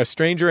a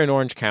stranger in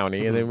Orange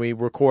County, and then we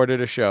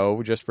recorded a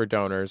show just for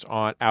donors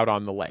out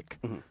on the lake.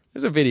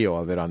 There's a video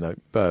of it on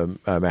the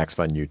Max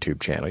Fun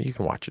YouTube channel. You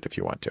can watch it if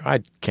you want to. I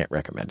can't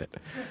recommend it.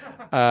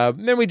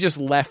 Then we just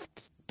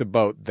left the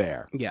boat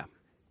there. Yeah.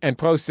 And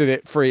posted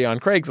it free on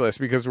Craigslist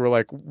because we're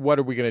like, what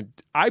are we going to...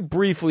 I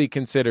briefly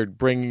considered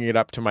bringing it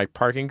up to my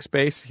parking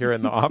space here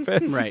in the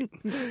office. Right.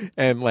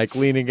 And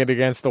leaning it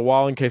against the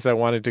wall in case I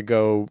wanted to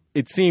go...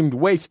 It seemed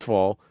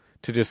wasteful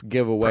to just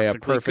give away a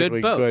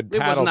perfectly good paddle boat.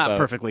 It was not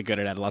perfectly good.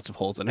 It had lots of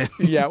holes in it.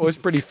 Yeah, it was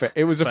pretty fair.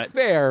 It was a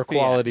fair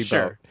quality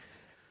boat.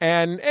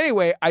 And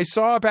anyway, I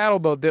saw a paddle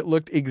boat that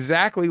looked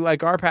exactly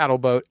like our paddle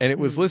boat, and it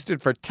was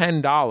listed for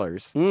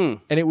 $10.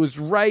 And it was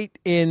right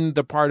in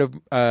the part of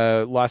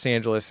Los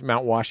Angeles,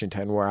 Mount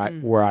Washington, where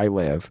I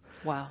live.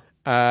 Wow.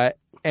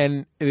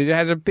 And it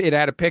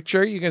had a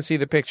picture. You can see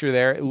the picture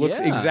there. It looks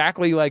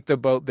exactly like the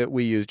boat that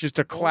we use. Just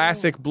a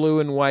classic blue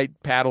and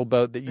white paddle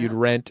boat that you'd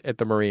rent at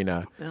the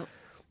marina. Yep.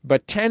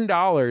 But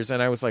 $10,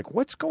 and I was like,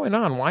 what's going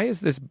on? Why is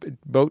this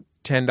boat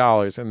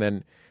 $10? And then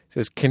it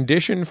says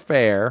condition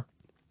fair.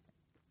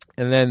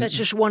 And then that's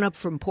just one up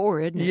from poor,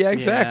 isn't it? Yeah,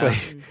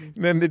 exactly.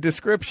 And then the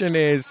description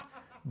is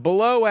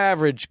below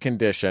average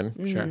condition.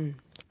 Sure.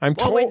 I'm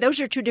told wait, those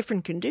are two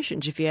different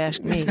conditions, if you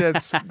ask me.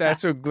 That's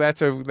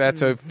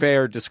a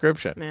fair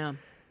description. Yeah.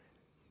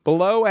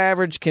 Below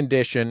average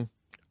condition.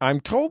 I'm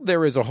told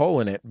there is a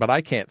hole in it, but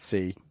I can't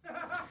see.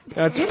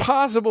 It's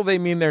possible they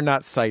mean they're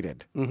not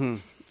sighted.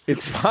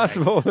 It's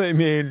possible they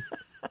mean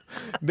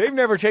they've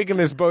never taken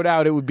this boat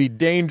out. It would be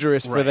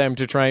dangerous for them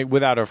to try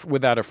without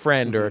a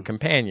friend or a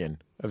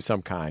companion of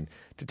some kind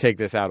to take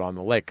this out on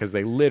the lake because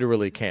they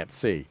literally can't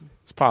see.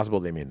 It's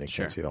possible they mean they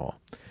can't see the hole.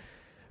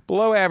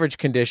 Below average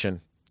condition.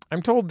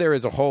 I'm told there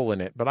is a hole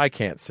in it, but I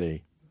can't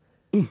see.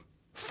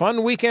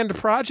 Fun weekend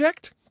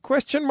project? ?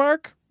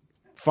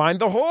 Find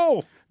the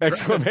hole! ! Hey,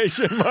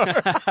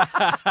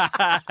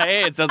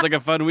 it sounds like a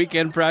fun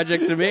weekend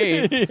project to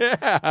me.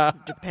 Yeah.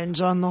 Depends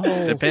on the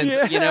hole. Depends.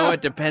 Yeah. You know,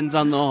 it depends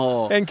on the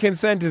hole. And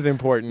consent is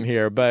important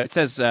here, but... It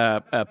says,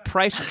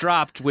 price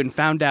dropped when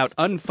found out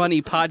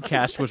unfunny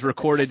podcast was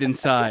recorded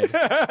inside.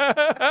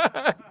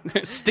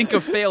 Stink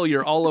of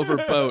failure all over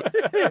boat.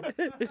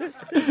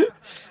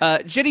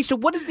 Jenny, so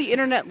what is the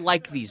internet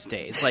like these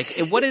days? Like,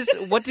 what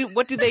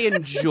do they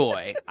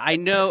enjoy? I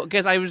know,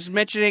 because I was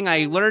mentioning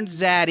I learned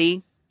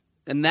Zaddy.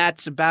 And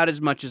that's about as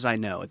much as I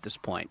know at this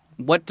point.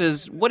 What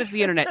is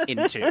the internet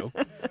into?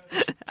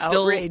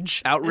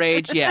 Outrage.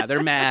 Outrage, yeah.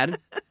 They're mad.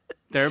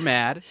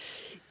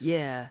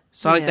 Yeah.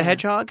 Sonic the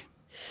Hedgehog?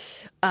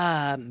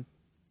 I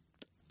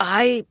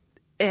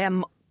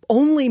am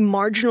only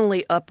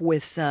marginally up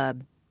with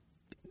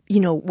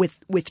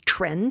with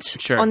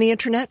trends on the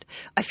internet.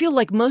 I feel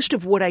like most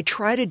of what I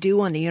try to do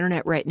on the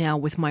internet right now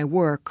with my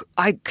work,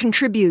 I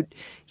contribute,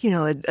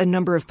 a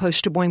number of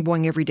posts to Boing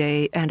Boing every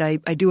day, and I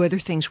do other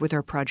things with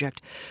our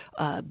project.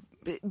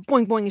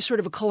 Boing Boing is sort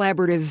of a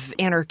collaborative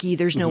anarchy.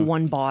 There's no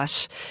one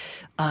boss.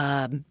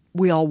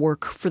 We all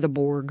work for the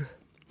Borg.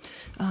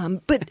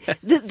 But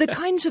the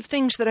kinds of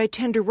things that I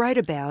tend to write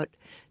about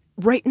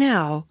right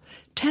now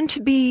tend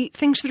to be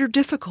things that are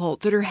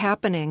difficult, that are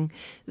happening,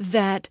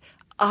 that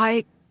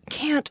I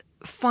can't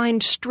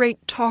find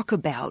straight talk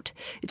about.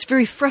 It's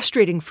very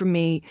frustrating for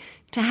me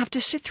to have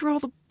to sit through all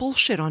the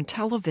bullshit on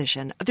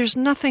television. There's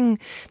no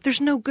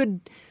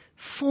good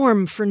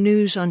form for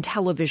news on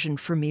television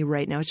for me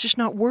right now. It's just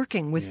not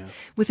working with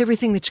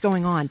everything that's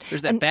going on.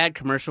 There's that bad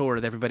commercial where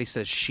everybody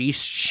says she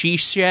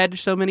shed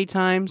so many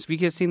times. Have you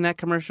guys seen that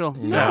commercial?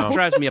 No. It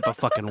drives me up a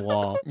fucking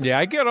wall. Yeah,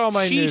 I get all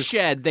my she news.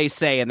 Shed, they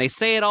say, and they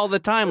say it all the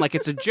time like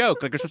it's a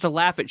joke. Like you're supposed to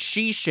laugh at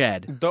she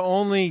shed.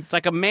 It's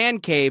like a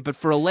man cave, but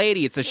for a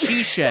lady, it's a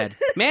she shed.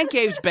 Man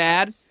cave's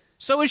bad.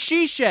 So is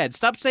She Shed.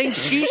 Stop saying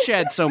She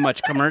Shed so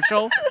much,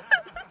 commercial.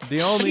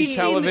 The only She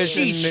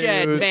television She news.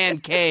 Shed, Man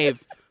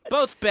Cave.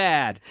 Both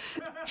bad.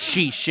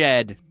 She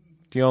Shed.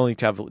 The only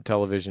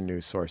television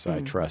news source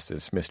I trust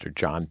is Mr.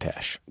 John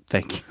Tesh.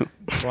 Thank you.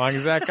 As long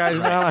as that guy's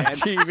not on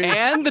TV.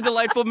 And the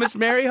delightful Miss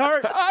Mary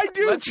Hart. I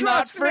do Let's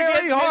trust not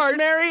forget Mary Hart. Miss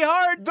Mary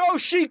Hart. Though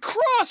she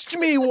crossed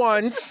me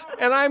once,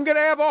 and I'm going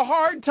to have a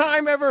hard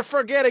time ever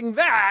forgetting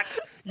that.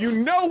 You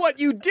know what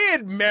you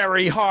did,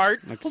 Mary Hart.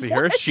 Let's see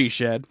her She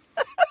Shed.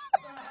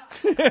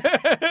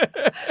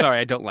 Sorry,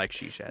 I don't like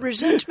She Shed.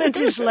 Resentment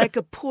is like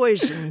a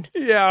poison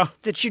Yeah.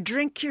 that you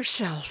drink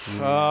yourself.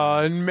 Oh,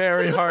 and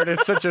Mary Hart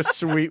is such a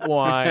sweet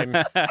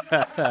wine.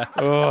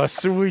 Oh,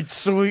 sweet,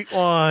 sweet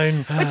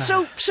wine. But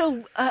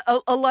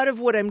a lot of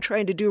what I'm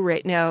trying to do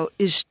right now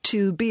is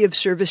to be of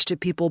service to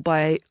people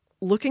by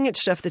looking at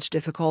stuff that's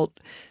difficult,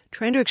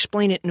 trying to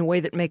explain it in a way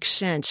that makes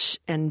sense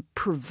and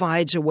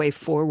provides a way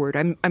forward.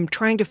 I'm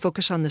trying to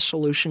focus on the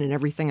solution in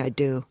everything I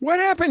do. What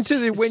happened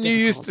to when you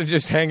used to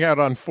just hang out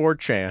on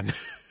 4chan?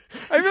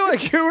 I feel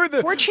like you were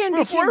the 4chan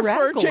before became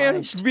 4chan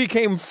radicalized.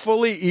 became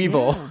fully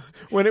evil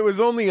when it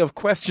was only of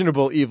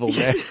questionable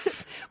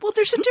evilness. Well,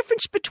 there's a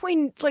difference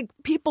between like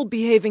people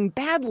behaving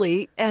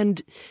badly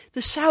and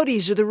the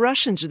Saudis or the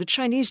Russians or the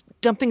Chinese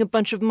dumping a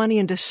bunch of money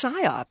into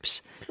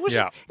psyops. It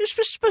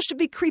was supposed to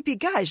be creepy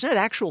guys, not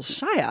actual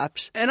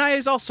psyops. And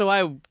I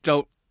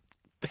don't.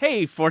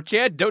 Hey,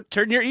 4chan, don't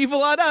turn your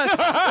evil on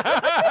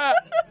us.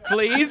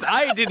 Please,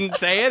 I didn't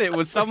say it. It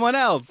was someone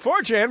else.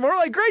 4chan, more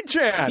like Great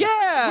Chan.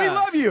 Yeah. We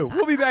love you.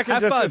 We'll be back in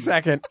Have just fun. a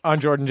second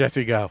on Jordan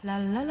Jesse Go. La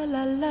la la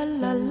la la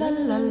la la la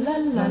la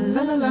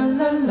la la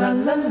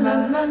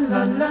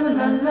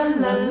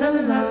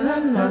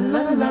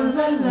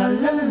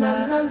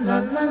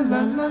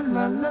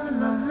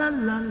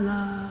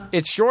la.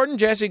 It's Jordan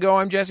Jesse Go.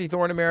 I'm Jesse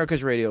Thorne,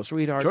 America's radio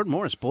sweetheart. Jordan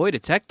Morris, boy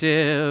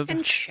detective.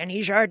 And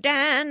Xeni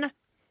Jardin.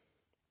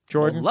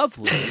 Jordan.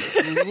 Lovely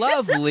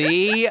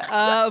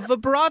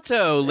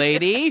vibrato,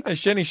 lady.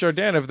 Xeni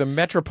Jardin of the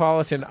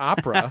Metropolitan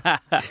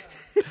Opera.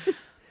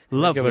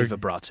 Lovely Regular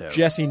vibrato.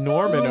 Jesse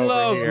Norman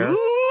over here.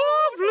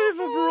 Lovely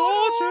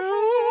vibrato.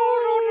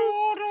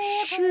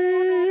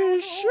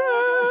 She shed.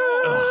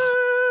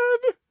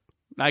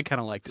 I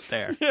kind of liked it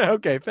there. Yeah,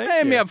 okay, thank Hey,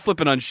 you. me, I'm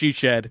flipping on She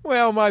Shed.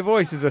 Well, my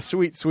voice is a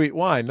sweet, sweet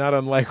wine, not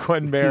unlike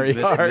one Mary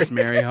Hart. Miss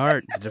Mary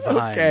Hart. The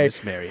divine Okay.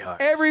 Miss Mary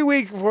Hart. Every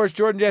week, of course,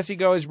 Jordan Jesse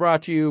Go is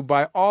brought to you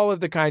by all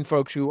of the kind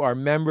folks who are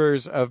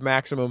members of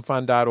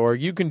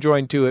MaximumFun.org. You can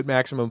join, too, at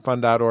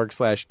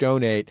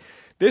MaximumFun.org/donate.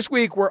 This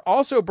week, we're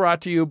also brought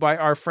to you by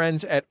our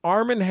friends at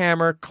Arm &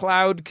 Hammer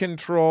Cloud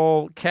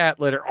Control Cat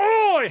Litter.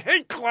 Oh, I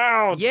hate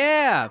clouds!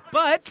 Yeah,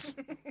 but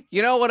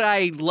you know what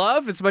I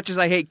love as much as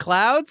I hate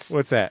clouds?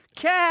 What's that?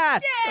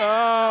 Cats!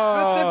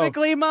 Oh.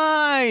 Specifically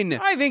mine.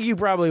 I think you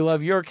probably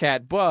love your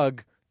cat,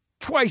 Bug,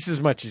 twice as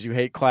much as you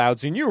hate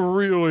clouds, and you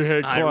really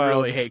hate clouds. I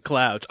really hate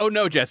clouds. Oh,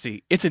 no,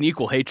 Jesse. It's an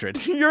equal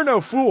hatred. You're no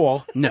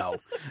fool. No.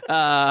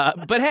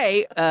 But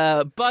hey,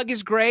 Bug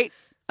is great.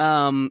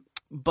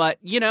 But,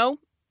 you know,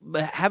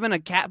 having a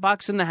cat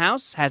box in the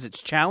house has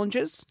its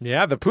challenges.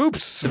 Yeah, the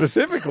poops,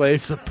 specifically.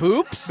 The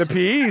poops. The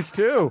peas,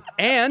 too.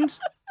 And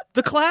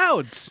the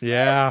clouds.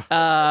 Yeah.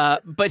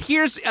 But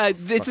here's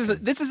this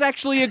is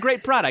actually a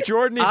great product.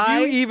 Jordan, if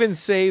you even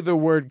say the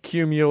word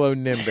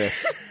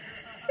cumulonimbus,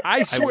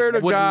 I swear to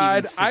wouldn't God,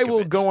 even think I of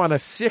will it. go on a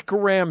sick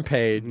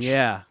rampage.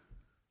 Yeah.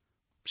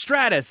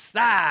 Stratus.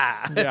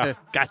 Yeah.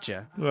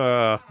 Gotcha.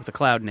 With a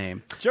cloud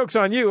name. Joke's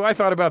on you. I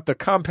thought about the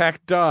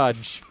compact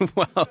Dodge.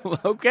 Well,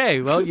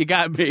 okay. Well, you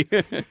got me.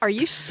 Are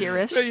you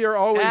serious? You're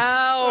always...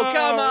 Oh,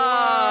 come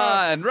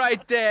on.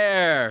 Right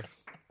there.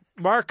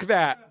 Mark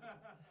that,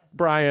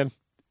 Brian.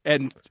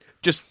 And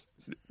just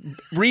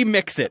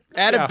remix it.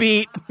 Add Yeah. a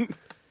beat.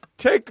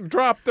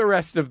 Drop the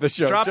rest of the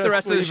show. Drop the Just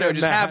rest of the leave show. it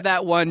Just at have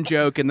that one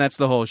joke, and that's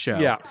the whole show.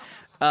 Yeah.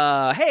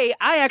 Hey,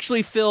 I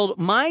actually filled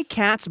my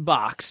cat's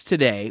box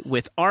today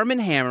with Arm &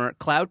 Hammer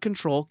Cloud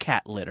Control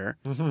Cat Litter,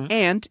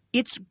 and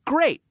it's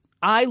great.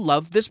 I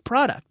love this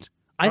product.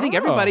 I think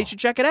everybody should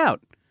check it out.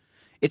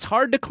 It's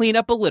hard to clean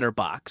up a litter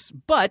box,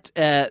 but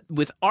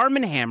with Arm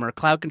 & Hammer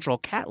Cloud Control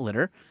Cat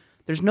Litter,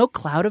 there's no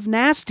cloud of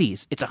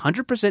nasties. It's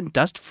 100%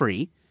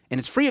 dust-free, and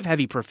it's free of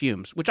heavy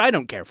perfumes, which I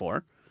don't care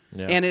for.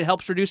 Yeah. And it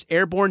helps reduce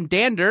airborne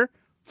dander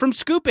from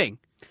scooping.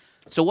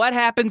 So what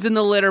happens in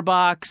the litter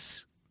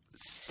box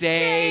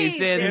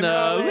stays in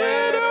the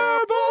litter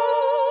box.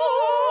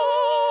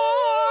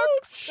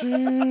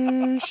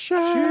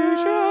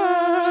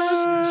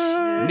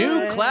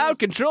 New Cloud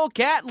Control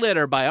Cat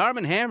Litter by Arm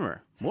 &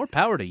 Hammer. More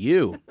power to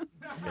you.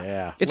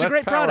 Yeah. It's a Less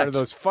great power product. to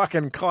those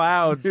fucking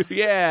clouds.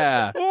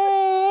 Yeah.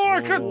 Oh,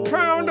 I could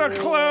pound a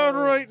cloud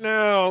right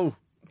now.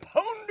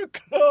 Pound a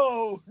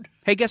cloud.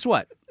 Hey, guess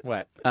what?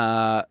 What?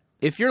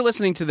 If you're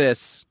listening to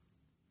this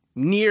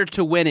near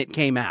to when it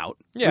came out,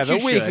 Yeah, which the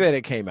you week should, that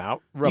it came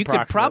out, you could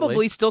approximately.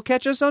 probably still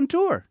catch us on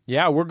tour.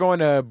 Yeah, we're going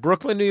to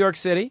Brooklyn, New York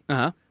City.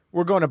 Uh-huh.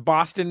 We're going to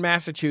Boston,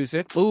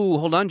 Massachusetts. Ooh,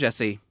 hold on,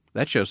 Jesse.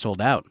 That show's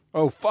sold out.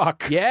 Oh,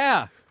 fuck.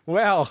 Yeah.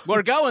 Well,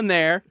 We're going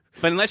there,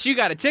 but unless you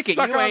got a ticket,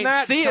 suck you on ain't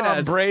that, seeing Tom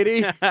us.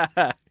 Brady.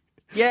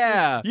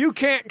 Yeah. You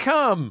can't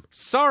come.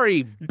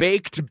 Sorry,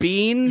 baked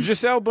beans.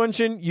 Giselle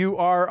Bundchen, you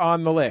are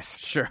on the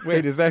list. Sure.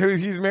 Wait, is that who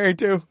he's married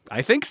to?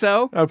 I think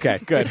so. Okay,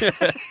 good.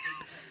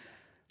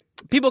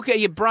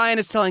 Brian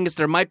is telling us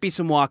there might be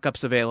some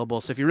walk-ups available,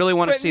 so if you really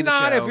want to see the show...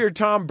 But not if you're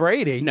Tom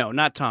Brady. No,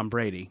 not Tom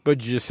Brady.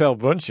 But Giselle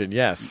Bundchen,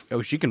 yes.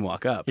 Oh, she can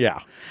walk up. Yeah.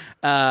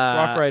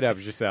 Walk right up,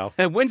 Giselle.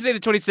 Wednesday the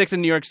 26th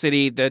in New York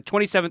City, the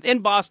 27th in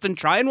Boston.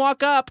 Try and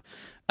walk up.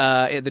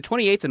 The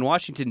 28th in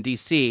Washington,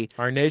 D.C.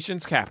 Our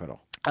nation's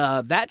capital.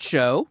 That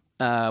show,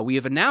 we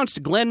have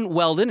announced Glenn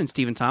Weldon and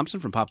Stephen Thompson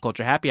from Pop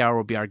Culture Happy Hour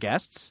will be our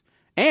guests.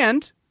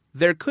 And...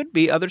 there could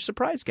be other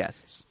surprise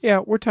guests. Yeah,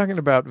 we're talking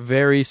about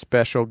very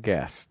special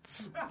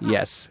guests.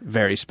 Yes,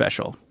 very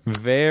special.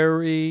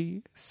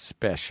 Very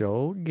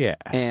special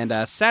guests. And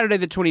Saturday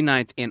the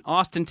 29th in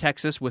Austin,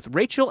 Texas with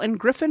Rachel and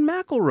Griffin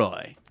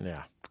McElroy.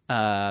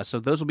 Yeah.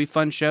 So those will be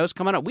fun shows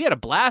coming up. We had a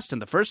blast in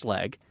the first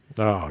leg.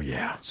 Oh,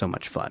 yeah. So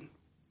much fun.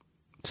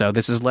 So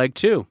this is leg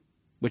 2,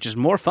 which is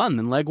more fun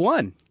than leg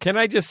 1. Can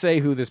I just say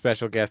who the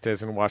special guest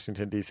is in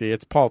Washington, D.C.?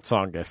 It's Paul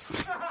Tsongas.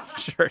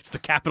 Sure, it's the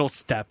Capitol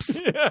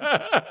Steps.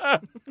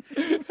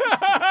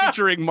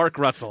 Featuring Mark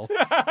Russell.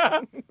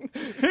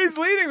 He's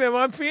leading them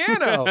on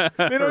piano.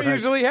 They don't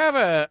usually have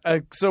a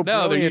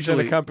brilliant an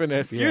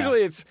accompanist. Yeah.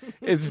 Usually it's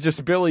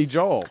just Billy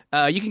Joel.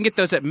 You can get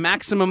those at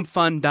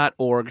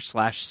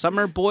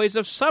MaximumFun.org/Summer Boys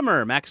of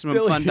Summer.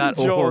 MaximumFun.org.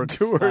 Billy Joel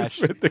tours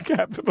with the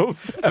Capitol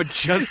Steps. But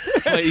just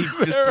plays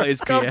piano.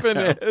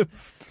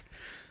 Accompanist.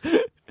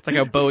 It's like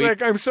how Bowie.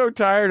 It's like, I'm so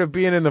tired of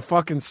being in the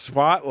fucking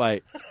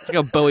spotlight. It's like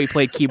how Bowie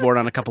played keyboard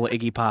on a couple of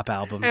Iggy Pop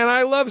albums. And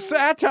I love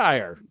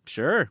satire.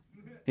 Sure.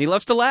 He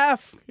loves to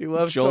laugh.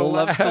 Joel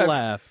loves to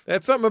laugh.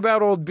 That's something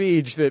about Old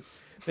Beach that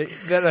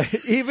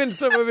even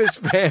some of his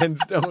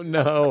fans don't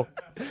know.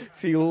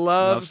 He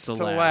loves to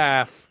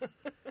laugh.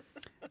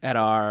 At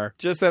our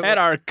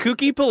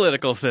kooky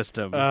political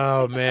system.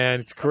 Oh, man.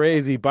 It's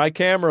crazy.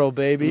 Bicameral,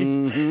 baby.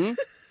 Mm-hmm.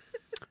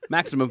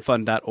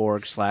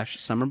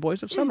 MaximumFun.org/Summer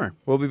Boys of Summer.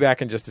 We'll be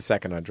back in just a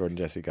second on Jordan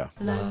Jesse Go.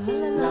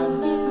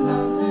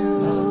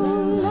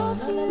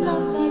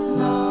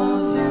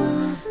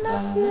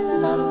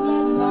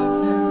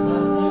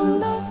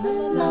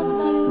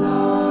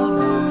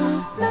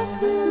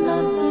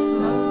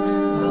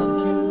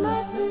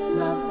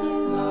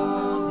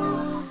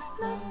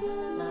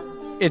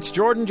 It's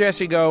Jordan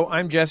Jesse Go.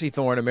 I'm Jesse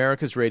Thorne,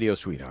 America's radio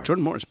sweetheart.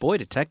 Jordan Morris, boy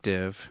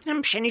detective.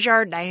 I'm Xeni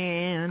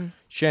Jardin.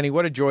 Shani,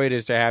 what a joy it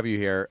is to have you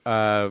here.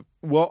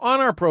 Well, on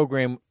our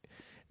program,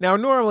 now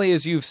normally,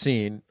 as you've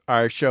seen,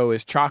 our show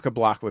is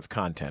chock-a-block with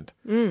content.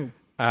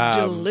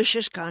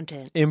 Delicious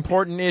content.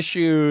 Important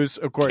issues,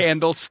 of course.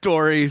 Candle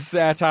stories.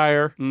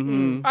 Satire.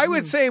 Mm-hmm. I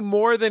would say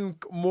more.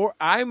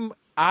 I'm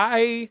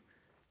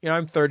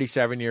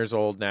 37 years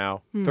old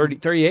now.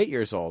 38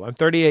 years old. I'm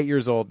 38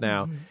 years old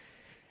now.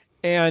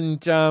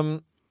 And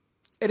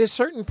at a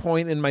certain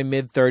point in my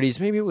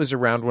mid-30s, maybe it was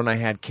around when I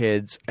had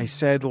kids, I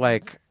said,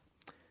 like,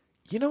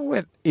 you know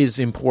what is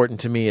important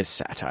to me is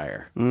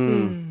satire.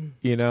 You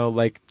know,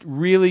 like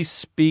really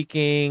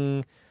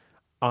speaking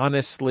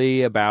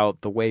honestly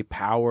about the way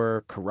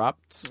power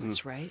corrupts.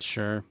 That's right.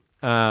 Sure.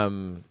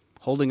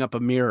 Holding up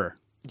a mirror.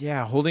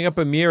 Yeah, holding up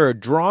a mirror,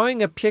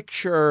 drawing a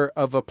picture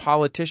of a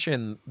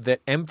politician that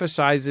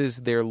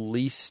emphasizes their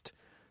least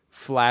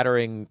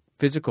flattering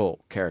physical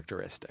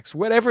characteristics,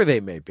 whatever they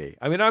may be.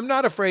 I mean, I'm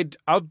not afraid.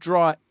 I'll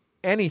draw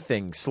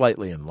anything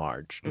slightly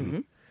enlarged.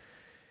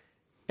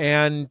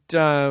 And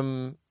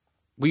will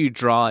you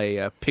draw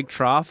a pig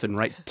trough and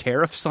write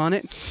tariffs on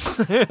it?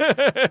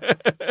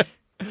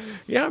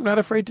 Yeah, I'm not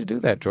afraid to do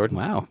that, Jordan.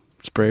 Wow.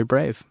 It's very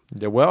brave.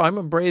 Yeah, well, I'm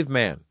a brave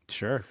man.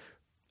 Sure.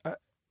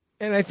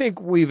 And I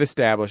think we've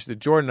established that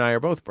Jordan and I are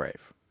both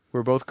brave.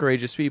 We're both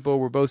courageous people.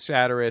 We're both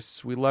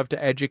satirists. We love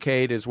to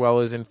educate as well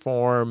as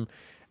inform,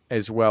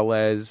 as well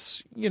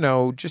as, you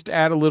know, just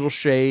add a little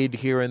shade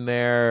here and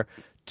there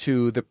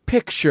to the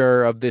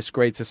picture of this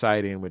great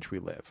society in which we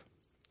live.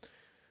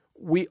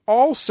 We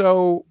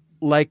also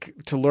like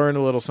to learn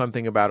a little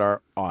something about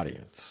our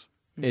audience.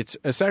 It's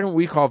a segment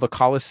we call the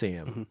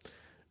Coliseum.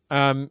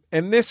 And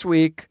this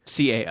week...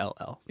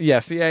 C-A-L-L. Yeah,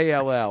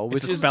 C-A-L-L.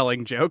 Which it's a is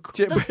spelling joke.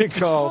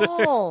 Typical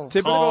of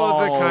the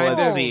kind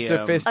of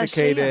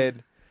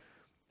sophisticated...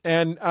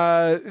 And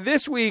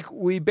this week,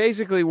 we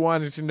basically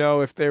wanted to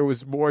know if there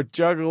was more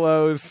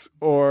juggalos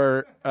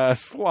or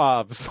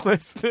Slavs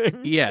listening.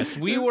 Yes,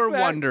 we were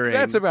wondering.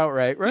 That's about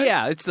right?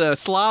 Yeah, it's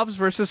Slavs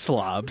versus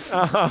Slobs.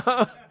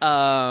 Not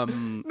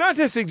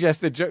to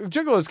suggest that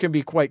juggalos can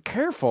be quite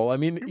careful. I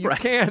mean,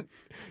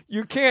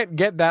 you can't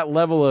get that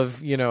level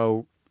of, you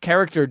know,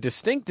 character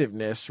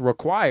distinctiveness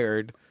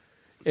required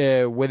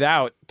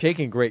without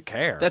taking great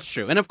care. That's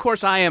true. And of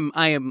course, I am.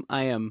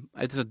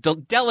 It's a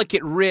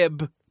delicate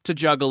rib to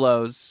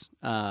juggalos.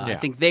 I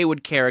think they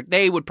would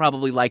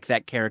probably like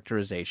that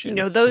characterization. You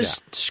know, those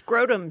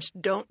scrotums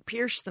don't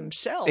pierce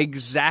themselves.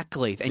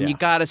 Exactly. And you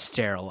got to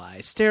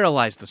sterilize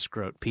the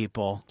scrot,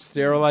 people.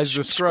 Sterilize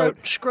the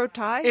scrot.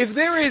 Scrotize? If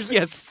there is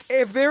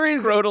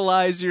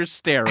scrotalize your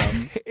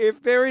sterum.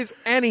 If there is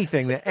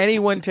anything that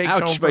anyone takes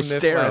home from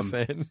this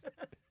lesson,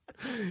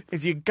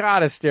 is you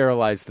gotta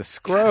sterilize the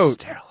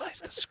scrot.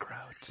 Sterilize the scrot.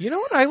 You know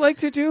what I like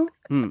to do?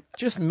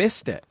 Just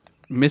mist it.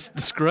 Missed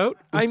the scrot?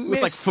 I With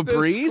missed like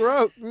Febreze? the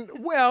scrot.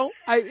 Well,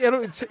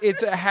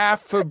 it's a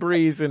half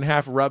Febreze and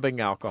half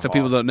rubbing alcohol. So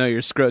people don't know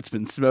your scrot's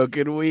been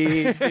smoking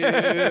weed,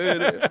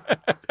 dude.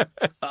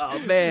 Oh,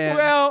 man.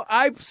 Well,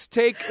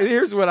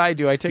 here's what I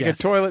do. I take a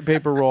toilet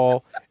paper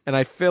roll and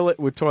I fill it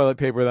with toilet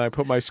paper, then I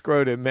put my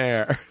scrot in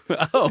there.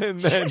 Oh. And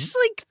then There's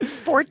like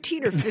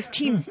 14 or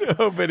 15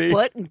 nobody,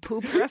 butt and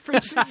poop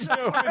references so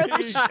far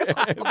on the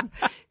show.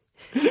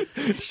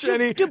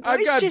 Sheni, do I've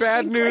boys got just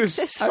bad think like news.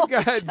 this all I've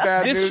got the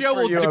bad news This show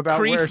for will you about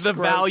where decrease the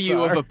scrotes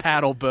value are. of a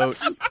paddle boat.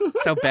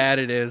 That's how bad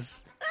it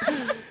is.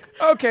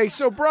 Okay,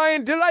 so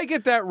Brian, did I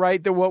get that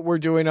right, that what we're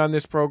doing on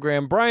this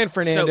program? Brian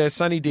Fernandez,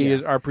 Sunny D,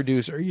 is our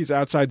producer. He's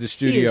outside the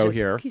studio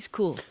here. He's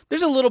cool.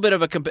 There's a little bit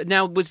of a...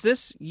 Now, was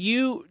this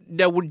you...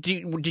 Now,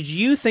 did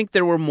you think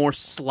there were more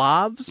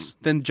Slavs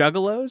than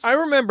Juggalos? I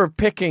remember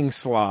picking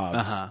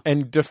Slavs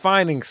and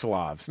defining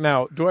Slavs.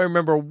 Now, do I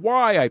remember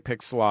why I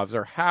picked Slavs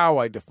or how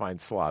I defined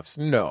Slavs?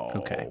 No.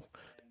 Okay.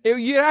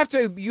 You had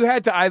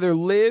to either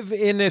live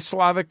in a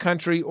Slavic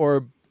country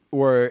or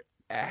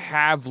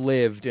have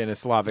lived in a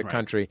Slavic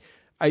country.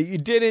 You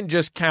didn't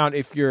just count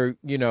if your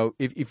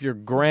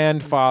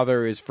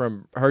grandfather is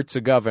from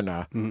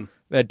Herzegovina.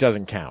 That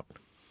doesn't count.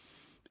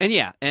 And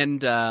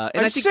I'm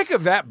I'm sick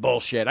of that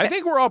bullshit. I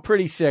think we're all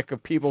pretty sick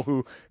of people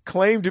who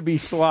claim to be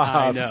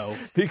Slavs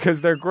because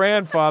their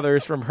grandfather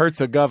is from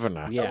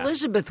Herzegovina. Yeah.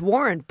 Elizabeth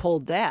Warren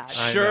pulled that.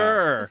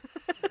 Sure.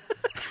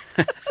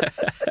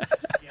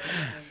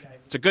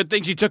 It's a good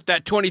thing she took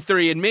that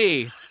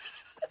 23andMe.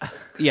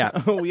 Yeah.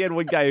 We had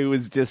one guy who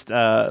was just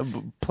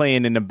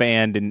playing in a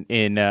band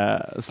in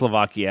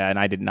Slovakia, and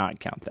I did not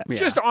count that. Yeah.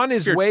 Just on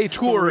his way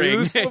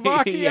touring through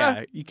Slovakia.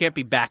 Yeah, you can't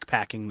be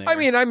backpacking there. I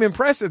mean, I'm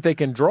impressed that they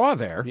can draw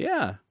there.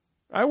 yeah,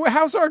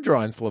 How's our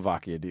draw in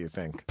Slovakia, do you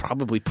think?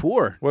 probably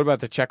poor. What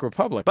about the Czech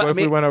Republic? But what if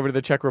we went over to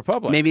the Czech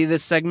Republic? Maybe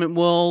this segment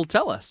will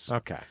tell us.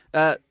 Okay.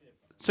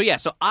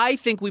 So I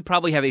think we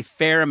probably have a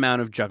fair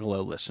amount of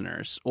Juggalo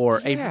listeners,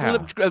 or a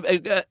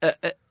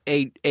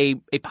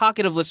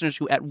pocket of listeners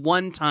who at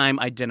one time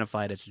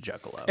identified as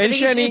Juggalo. And I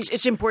think Sheni,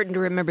 it's important to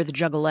remember the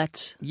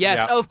Juggalettes. Yes,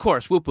 Yeah. of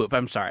course. Whoop whoop.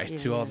 I'm sorry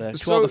to all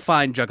the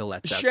fine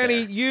Juggalettes out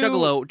Sheni,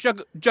 there.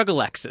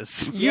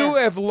 Juggalexes. you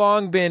have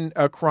long been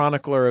a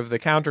chronicler of the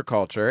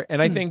counterculture,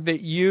 and I think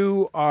that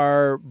you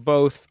are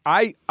both.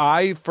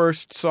 I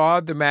first saw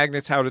the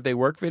Magnets How Did They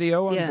Work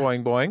video on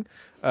Boing Boing.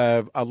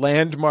 A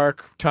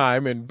landmark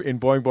time in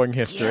Boing Boing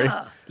history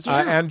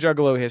and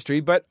Juggalo history.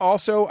 But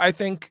also, I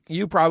think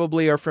you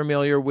probably are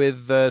familiar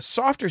with the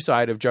softer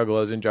side of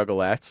Juggalos and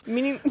Juggalettes.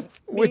 Meaning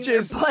which their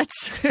is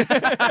butts.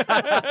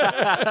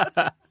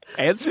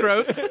 And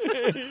scrotes.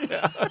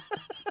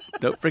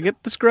 Don't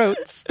forget the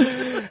scrotes.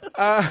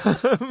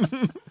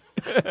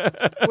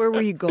 Where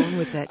were you going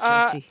with that,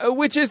 Jesse?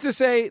 Which is to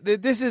say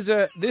that this is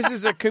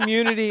a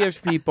community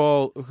of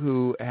people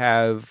who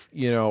have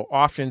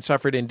often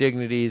suffered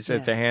indignities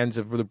at the hands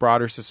of the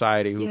broader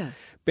society who've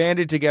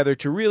banded together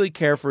to really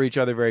care for each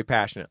other very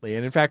passionately.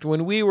 And in fact,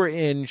 when we were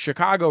in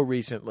Chicago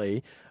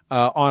recently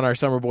on our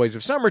Summer Boys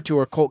of Summer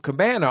tour, Colt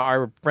Cabana,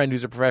 our friend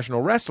who's a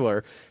professional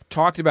wrestler,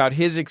 talked about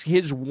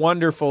his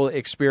wonderful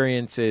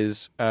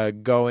experiences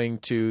going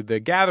to the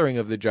gathering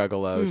of the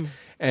Juggalos.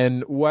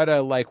 And what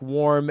a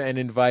warm and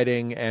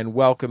inviting and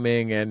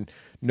welcoming and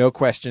no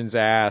questions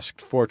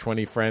asked,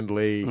 420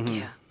 friendly,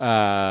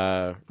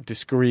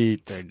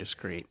 discreet, Very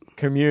discreet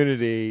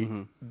community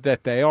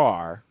that they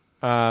are.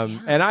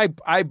 And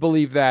I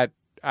believe that.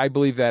 I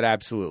believe that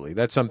absolutely.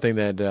 That's something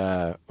that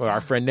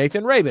our friend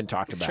Nathan Rabin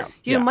talked about. Sure.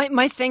 You know,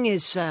 my thing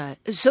is,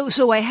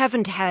 so I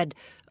haven't had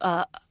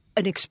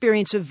an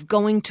experience of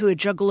going to a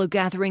Juggalo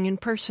gathering in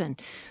person,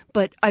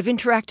 but I've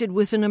interacted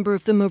with a number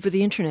of them over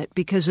the internet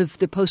because of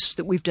the posts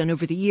that we've done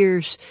over the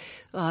years.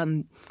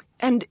 And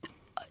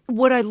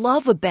what I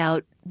love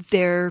about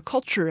their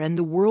culture and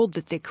the world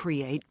that they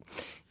create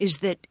is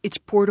that it's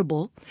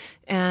portable,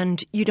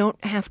 and you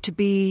don't have to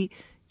be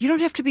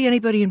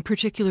anybody in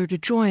particular to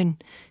join.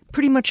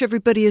 Pretty much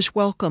everybody is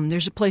welcome.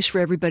 There's a place for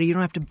everybody. You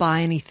don't have to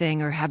buy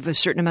anything or have a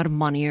certain amount of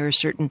money or a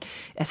certain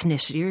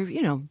ethnicity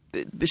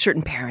or,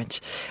 certain parents.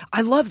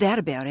 I love that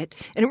about it.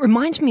 And it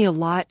reminds me a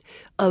lot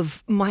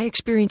of my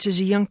experience as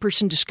a young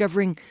person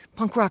discovering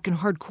punk rock and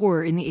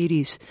hardcore in the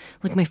 80s.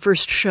 Like my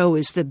first show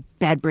is the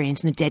Bad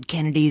Brains and the Dead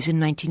Kennedys in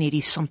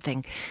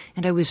 1980-something.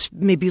 And I was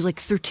maybe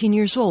 13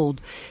 years old.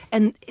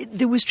 And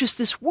there was just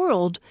this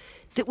world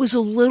that was a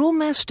little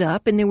messed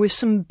up, and there was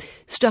some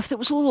stuff that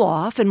was a little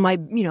off, and my,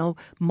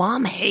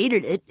 mom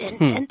hated it,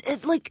 and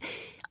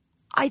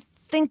I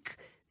think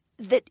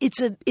that it's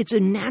a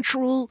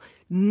natural,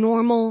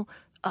 normal,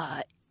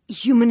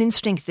 human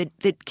instinct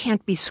that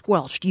can't be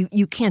squelched.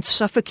 You can't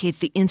suffocate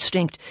the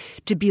instinct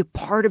to be a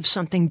part of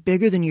something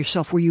bigger than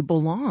yourself where you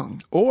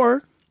belong.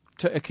 Or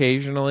to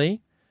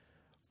occasionally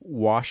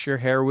wash your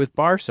hair with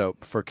bar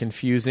soap for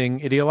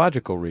confusing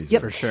ideological reasons.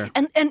 Yep. for sure.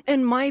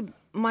 And my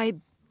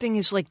thing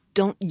is like,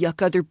 don't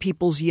yuck other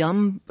people's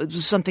yum. It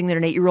was something that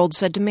an 8-year-old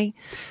said to me.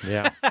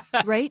 Yeah.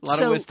 Right? A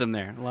lot of wisdom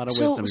there.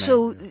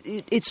 So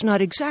it's not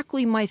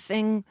exactly my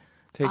thing.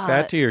 Take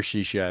that to your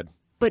she shed.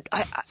 But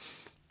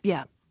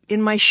yeah,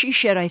 in my she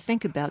shed, I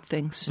think about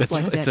things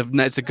like that.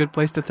 It's a good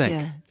place to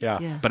think.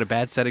 Yeah. But a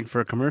bad setting for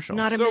a commercial.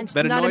 Not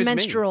a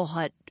menstrual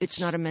hut. It's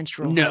not a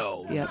menstrual hut.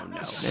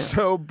 No.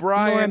 So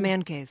Brian, nor a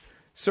man cave.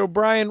 So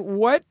Brian,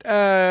 what?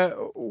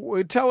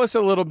 Tell us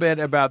a little bit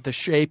about the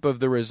shape of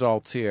the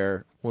results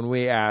here. When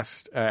we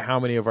asked how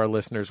many of our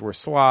listeners were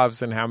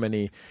Slavs and how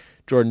many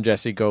Jordan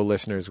Jesse Go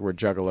listeners were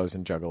Juggalos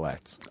and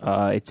Juggalettes.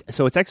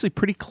 It's actually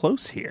pretty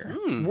close here.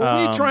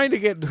 Were we trying to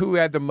get who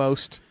had the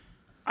most?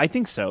 I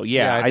think so.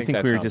 Yeah, I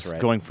think we were just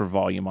going for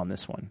volume on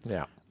this one.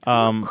 Yeah.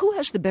 Who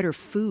has the better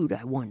food,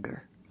 I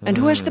wonder? And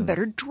who has the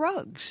better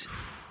drugs?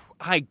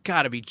 I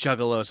gotta be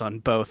Juggalos on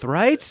both,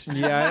 right?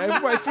 Yeah,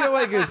 I feel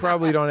like they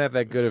probably don't have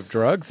that good of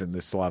drugs in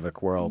the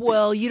Slavic world.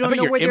 Well, you don't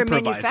know where they're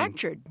improvising.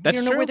 manufactured. That's you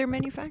don't know true. where they're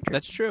manufactured.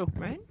 That's true.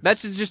 Right?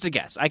 That's just a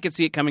guess. I could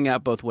see it coming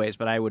out both ways,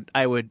 but I would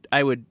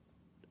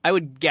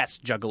guess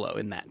Juggalo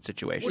in that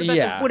situation.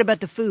 What about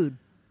the food?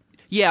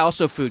 Yeah,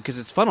 also food because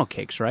it's funnel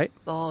cakes, right?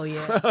 Oh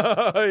yeah.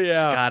 Oh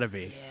yeah, It's gotta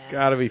be.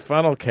 Gotta be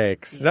funnel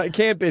cakes. No, it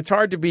can't. It's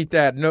hard to beat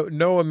that.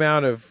 No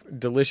amount of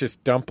delicious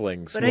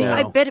dumplings. But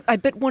I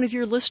bet one of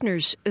your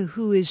listeners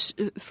who is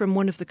from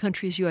one of the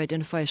countries you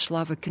identify as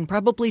Slavic can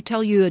probably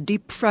tell you a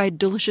deep fried,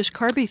 delicious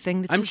carby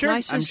thing that's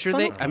nice as funnel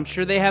cake. I'm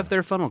sure they have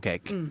their funnel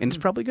cake, and it's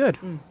probably good.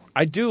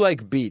 I do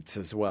like beets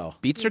as well.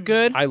 Beets are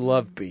good. I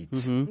love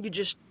beets. You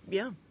just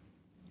You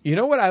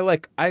know what I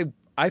like?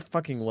 I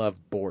fucking love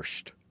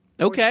borscht.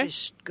 Okay. Borscht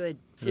is good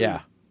food.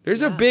 Yeah.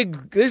 There's a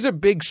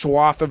big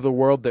swath of the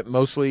world that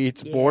mostly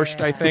eats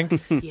borscht, I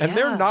think. And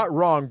they're not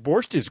wrong.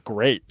 Borscht is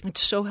great.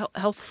 It's so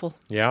healthful.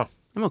 Yeah.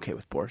 I'm okay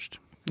with borscht.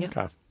 Yeah.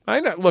 Okay.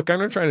 I'm not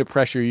trying to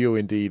pressure you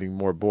into eating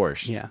more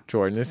borscht. Yeah.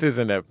 Jordan, this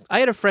isn't I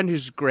had a friend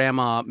whose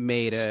grandma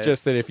made it's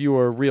just that if you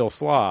were a real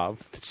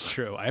Slav. It's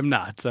true. I'm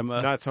not.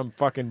 Not some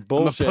fucking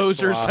bullshit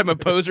Slav. I'm a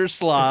poser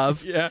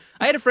Slav. Yeah.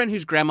 I had a friend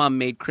whose grandma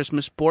made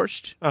Christmas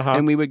borscht,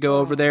 and we would go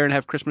over there and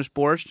have Christmas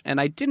borscht.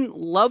 And I didn't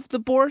love the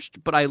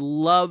borscht, but I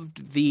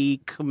loved the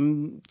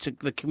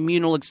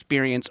communal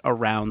experience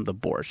around the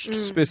borscht.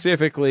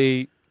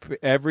 Specifically,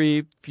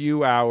 every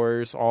few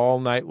hours, all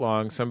night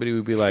long, somebody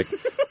would be like,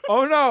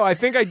 "Oh no, I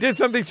think I did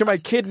something to my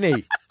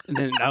kidney." And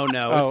then,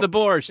 it's the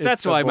borscht.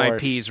 That's why my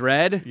pee's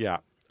red. Yeah.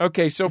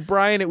 Okay, so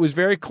Brian, it was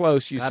very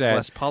close, you God said.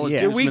 bless Paula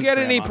Did we Guzman's get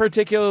any grandma.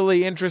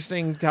 particularly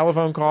interesting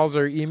telephone calls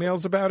or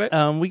emails about it?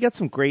 We got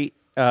some great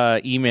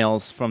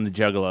emails from the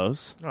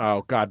Juggalos.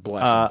 Oh, God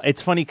bless them.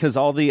 It's funny because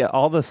all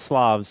the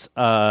Slavs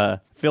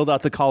filled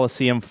out the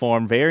Colosseum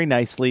form very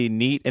nicely,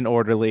 neat and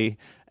orderly,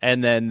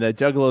 and then the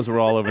Juggalos were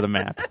all over the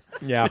map.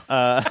 Yeah.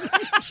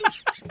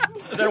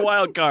 They're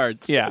wild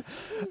cards. Yeah.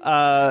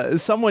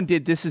 Someone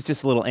did, this is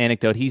just a little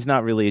anecdote. He's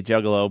not really a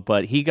Juggalo,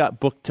 but he got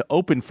booked to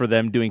open for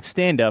them doing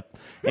stand-up,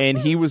 and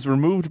he was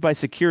removed by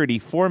security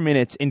 4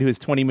 minutes into his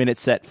 20-minute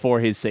set for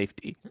his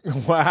safety.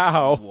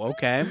 Wow.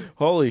 Okay.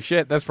 Holy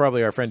shit. That's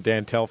probably our friend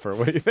Dan Telfer.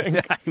 What do you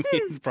think? I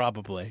mean,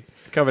 probably.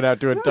 He's coming out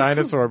doing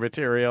dinosaur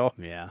material.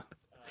 Yeah.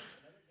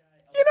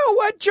 You know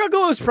what?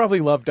 Juggalos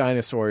probably love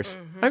dinosaurs.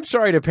 I'm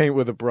sorry to paint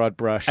with a broad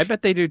brush. I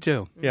bet they do,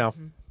 too. Yeah.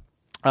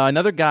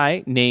 Another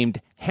guy named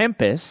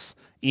Hempus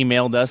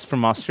emailed us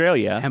from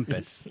Australia.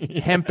 Hempus.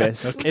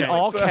 Hempus. In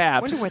all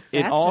caps. Wonder what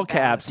In that's all about.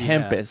 caps,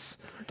 Hempus.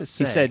 to He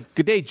say. said,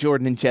 "Good day,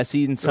 Jordan and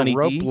Jesse and A Sonny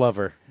rope D.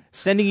 lover.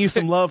 Sending you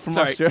some love from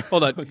Sorry, Australia."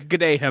 hold on. Good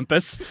day,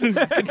 Hempus.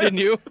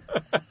 Continue.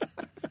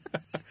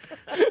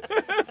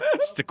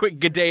 Just a quick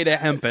good day to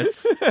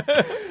Hempus.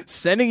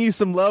 Sending you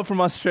some love from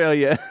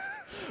Australia.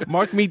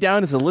 Mark me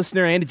down as a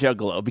listener and a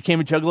Juggalo. Became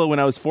a Juggalo when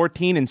I was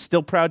 14 and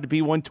still proud to be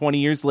one 20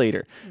 years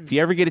later. If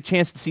you ever get a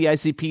chance to see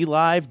ICP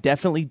live,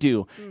 definitely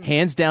do.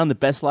 Hands down the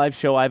best live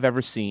show I've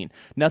ever seen.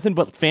 Nothing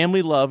but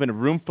family love in a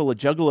room full of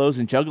Juggalos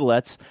and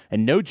Juggalettes.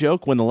 And no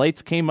joke, when the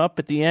lights came up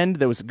at the end,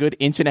 there was a good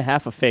 1.5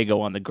 inches of Faygo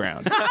on the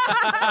ground.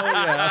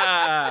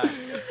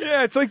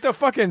 Yeah, it's like the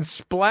fucking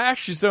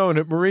splash zone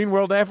at Marine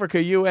World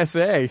Africa,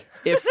 USA.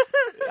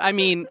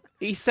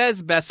 He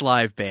says best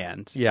live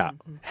band. Yeah.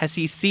 Has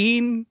he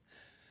seen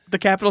the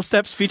Capitol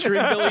Steps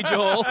featuring Billy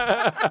Joel?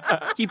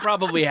 He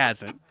probably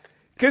hasn't.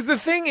 Because the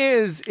thing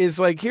is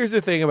like, here's the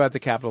thing about the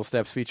Capitol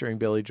Steps featuring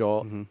Billy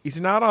Joel. He's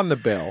not on the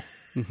bill.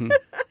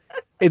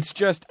 It's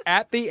just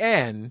at the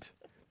end,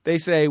 they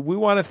say, we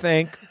want to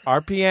thank our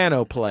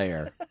piano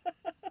player.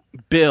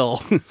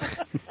 Bill.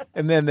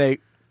 And then they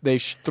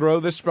throw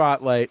the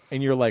spotlight,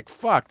 and you're like,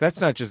 fuck,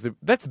 that's not just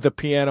that's the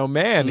piano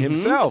man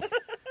himself.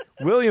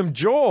 William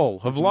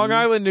Joel of Long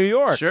Island, New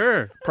York.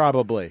 Sure.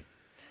 Probably.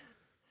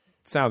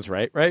 Sounds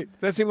right?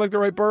 That seem like the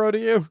right borough to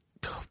you?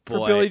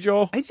 for Billy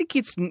Joel? I think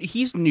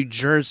he's New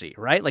Jersey,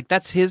 right? Like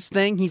that's his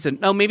thing.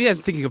 Maybe I'm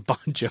thinking of Bon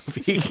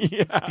Jovi.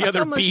 Yeah. The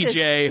other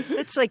BJ.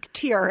 It's like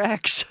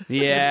TRX.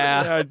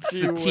 Yeah.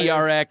 gee whiz.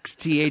 TRX,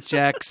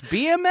 THX,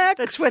 BMX.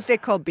 That's what they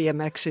call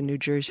BMX in New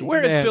Jersey.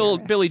 Where is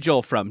Billy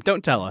Joel from?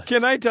 Don't tell us.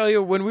 Can I tell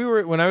you,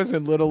 when I was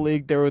in Little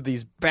League, there were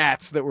these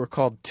bats that were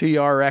called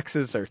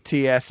TRXs or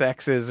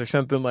TSXs or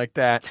something like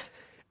that.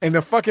 And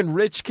the fucking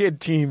rich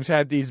kid teams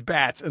had these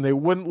bats, and they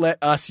wouldn't let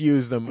us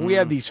use them. We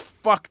had these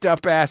fucked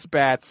up ass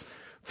bats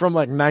from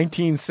like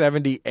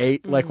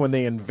 1978, like when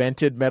they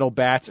invented metal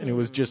bats, and it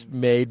was just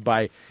made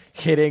by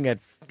hitting a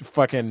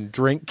fucking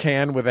drink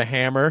can with a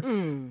hammer,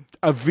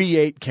 a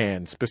V8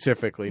 can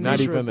specifically,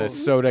 not even the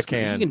soda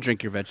can. You can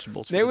drink your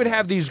vegetables. They would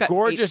have these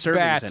gorgeous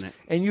bats,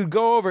 and you'd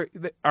go over.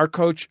 Our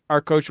coach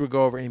would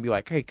go over and he'd be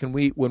like, "Hey,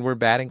 when we're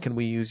batting, can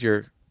we use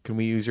your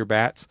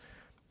bats?"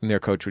 And their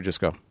coach would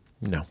just go,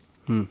 "No."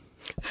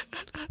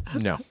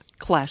 No.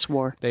 Class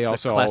war. They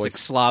also classic always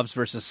Slavs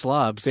versus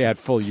Slobs. they had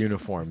full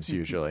uniforms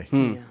usually,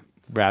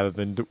 rather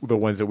than the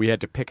ones that we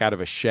had to pick out of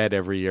a shed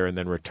every year and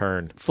then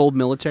return. Full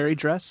military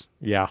dress.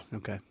 Yeah,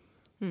 Okay.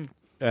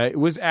 it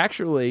was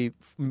actually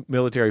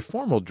military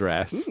formal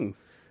dress,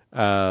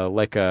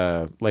 like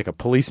a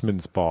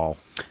policeman's ball.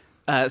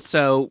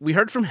 So we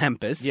heard from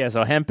Hempus. Yeah,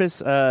 so Hempus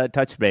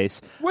touch base.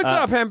 What's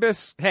up,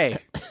 Hempus? Hey,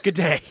 good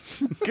day.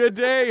 Good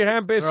day,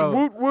 Hempus. Bro.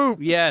 Woot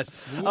woot.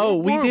 Yes. Oh,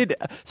 we did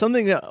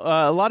something that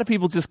a lot of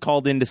people just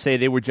called in to say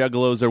they were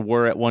juggalos or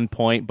were at one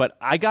point, but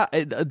I got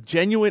a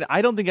genuine,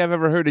 I don't think I've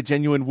ever heard a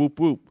genuine whoop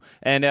whoop,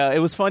 and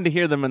it was fun to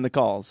hear them in the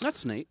calls.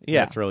 That's neat.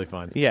 Yeah. That's really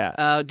fun.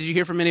 Yeah. Did you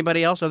hear from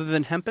anybody else other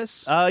than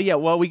Hempus? Yeah,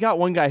 well, we got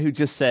one guy who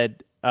just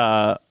said,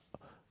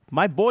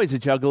 my boy's a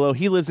juggalo.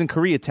 He lives in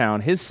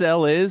Koreatown. His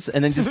cell is,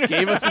 and then just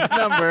gave us his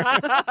number.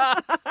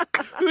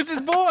 Who's his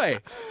boy?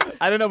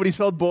 I don't know, but he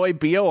spelled boy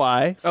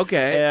B-O-I.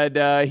 Okay.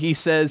 And he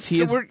says he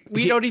is. We're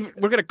going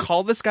to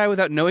call this guy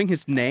without knowing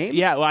his name?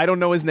 Yeah, well, I don't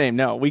know his name.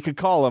 No, we could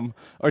call him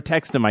or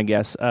text him, I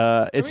guess.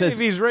 It says if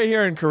he's right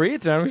here in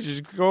Koreatown, we should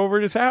just go over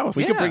to his house.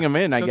 we could bring him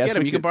in, I Go guess. get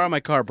him. We You can could- borrow my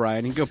car,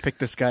 Brian. You can go pick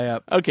this guy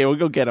up. Okay, we'll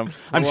go get him.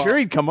 I'm sure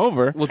he'd come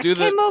over. We'll do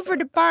Came over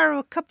to borrow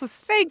a cup of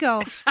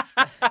Faygo.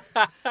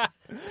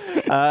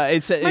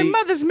 It's My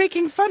mother's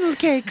making funnel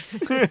cakes.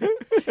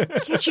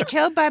 Can't you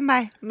tell by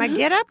my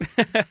getup?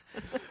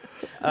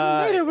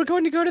 Later, we're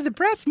going to go to the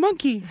brass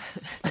monkey.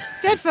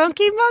 That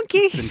funky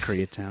monkey. in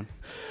Koreatown.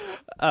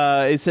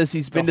 It says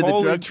he's been The to the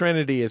Holy drug.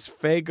 Trinity is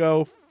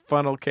Faygo,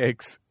 funnel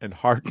cakes, and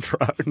heart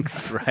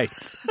drugs. Right.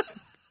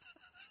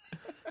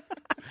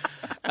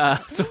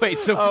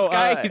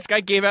 This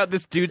guy gave out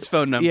this dude's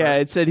phone number. Yeah,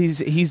 it said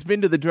he's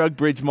been to the drug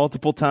bridge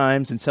multiple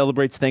times and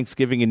celebrates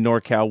Thanksgiving in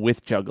NorCal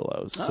with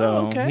juggalos.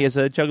 So okay. he has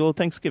a juggalo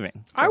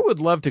Thanksgiving. I would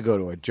love to go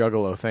to a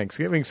Juggalo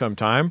Thanksgiving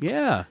sometime.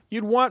 Yeah.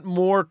 You'd want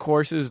more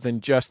courses than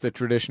just the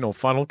traditional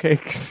funnel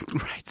cakes.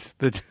 Right.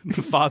 The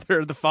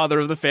father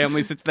of the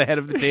family sits at the head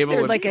of the table. They're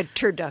and- like a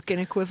turducken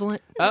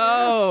equivalent.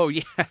 Oh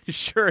yeah,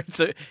 sure. It's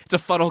a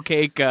funnel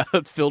cake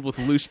filled with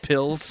loose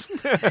pills,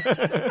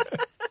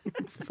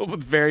 filled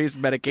with various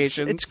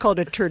medications. It's called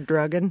a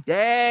Turdrugen.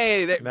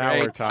 Yay! Now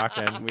we're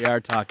talking. We are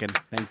talking.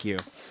 Thank you.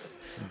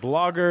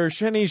 Blogger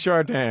Xeni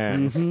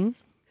Jardin.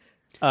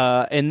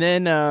 And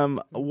then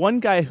one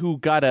guy who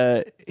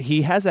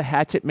he has a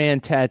Hatchet Man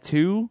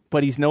tattoo,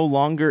 but he's no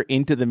longer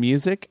into the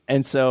music,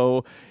 and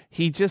so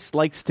he just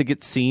likes to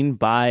get seen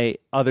by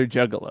other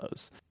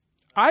juggalos.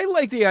 I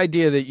like the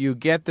idea that you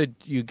get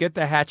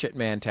the Hatchet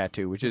Man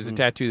tattoo, which is a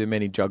tattoo that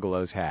many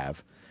juggalos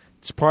have.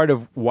 It's part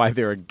of why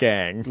they're a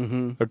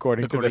gang,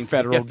 according to the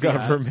federal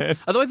government.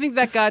 Although I think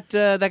that got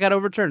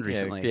overturned Yeah,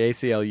 recently. the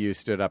ACLU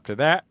stood up to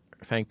that.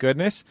 Thank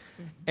goodness.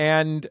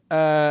 And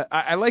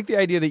I like the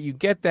idea that you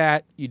get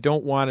that, you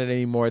don't want it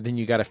anymore, then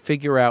you got to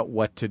figure out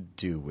what to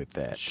do with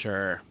it.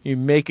 Sure. You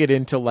make it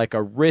into like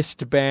a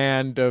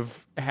wristband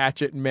of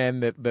hatchet men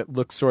that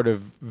looks sort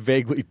of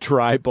vaguely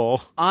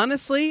tribal.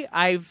 Honestly,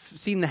 I've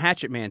seen the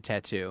Hatchet Man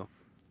tattoo.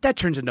 That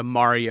turns into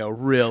Mario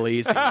real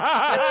easy.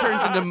 That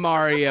turns into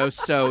Mario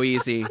so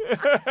easy.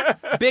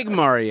 Big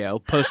Mario,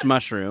 post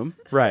mushroom.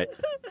 Right.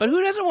 But who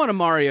doesn't want a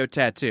Mario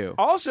tattoo?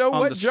 Also, On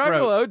what the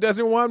juggalo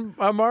doesn't want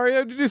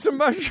Mario to do some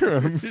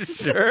mushrooms?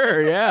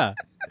 Sure, yeah.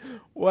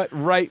 What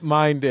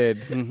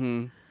right-minded?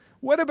 Mm-hmm.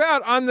 What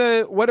about on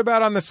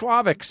the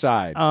Slavic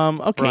side?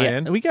 Okay,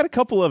 Brian? we got a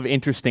couple of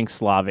interesting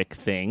Slavic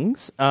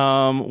things.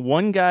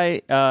 One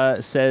guy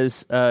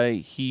says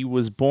he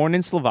was born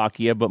in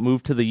Slovakia but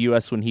moved to the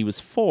U.S. when he was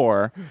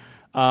 4.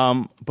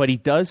 But he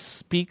does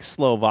speak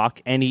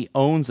Slovak, and he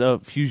owns a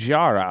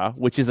fujara,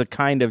 which is a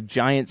kind of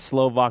giant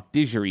Slovak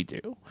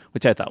didgeridoo,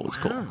 which I thought was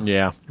cool.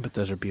 Yeah. But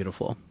those are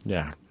beautiful.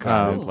 Yeah.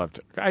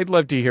 I'd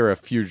love to hear a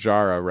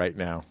fujara right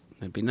now.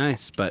 That'd be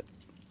nice, but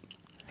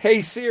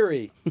Hey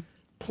Siri,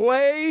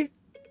 play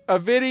a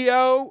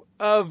video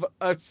of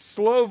a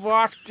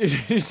Slovak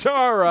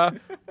fujara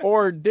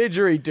or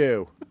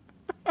didgeridoo.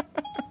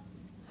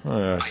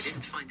 I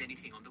didn't find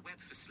anything on the web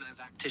for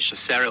Slovak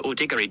Tishasera or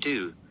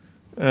Didgeridoo.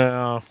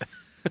 Oh.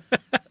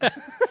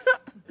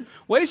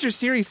 why does your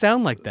Siri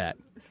sound like that?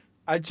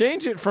 I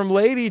changed it from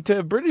lady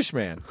to British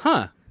man.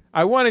 Huh.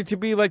 I want it to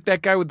be like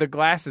that guy with the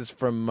glasses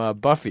from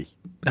Buffy.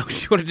 Oh,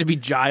 you want it to be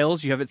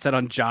Giles? You have it set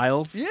on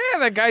Giles? Yeah,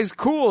 that guy's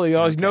cool. He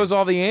always knows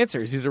all the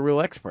answers. He's a real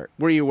expert.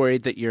 Were you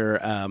worried that your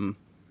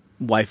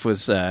wife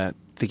was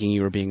thinking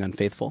you were being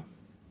unfaithful?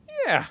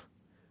 Yeah.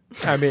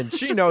 I mean,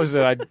 she knows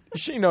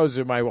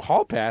that my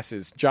hall pass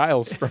is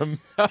Giles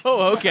from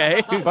Oh,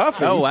 okay.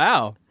 Buffy. Oh,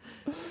 wow.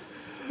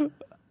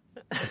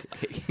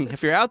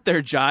 If you're out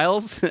there,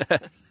 Giles,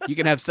 you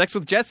can have sex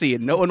with Jesse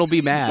and no one will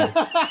be mad.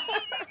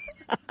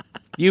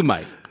 You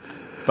might,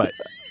 but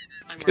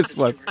guess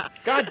what?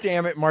 God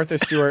damn it, Martha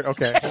Stewart.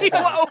 Okay.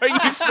 Are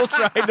you still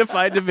trying to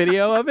find a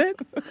video of it?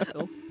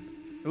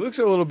 It looks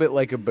a little bit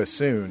like a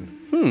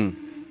bassoon.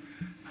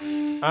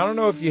 I don't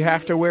know if you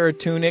have to wear a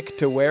tunic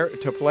to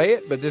play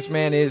it, but this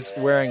man is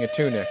wearing a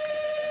tunic.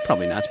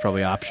 Probably not. It's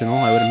probably optional,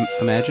 I would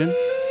imagine.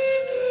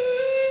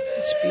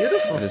 It's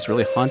beautiful. It is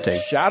really haunting.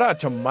 Shout out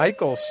to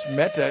Michael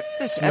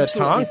It's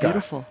absolutely Smetanka.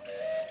 beautiful.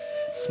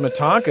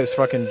 Smetanka's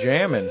fucking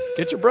jamming.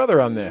 Get your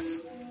brother on this.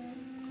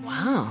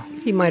 Wow.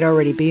 He might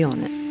already be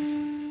on it.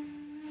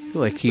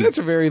 That's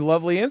a very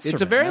lovely instrument.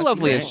 It's a very That's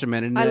lovely great.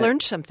 instrument. And I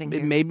learned something It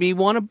here. made me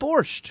want a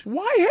borscht.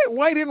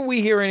 Why didn't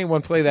we hear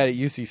anyone play that at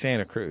UC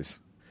Santa Cruz?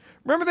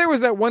 Remember there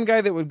was that one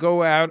guy that would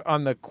go out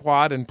on the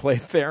quad and play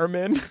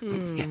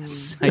theremin?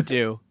 Yes, I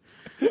do.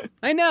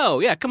 I know.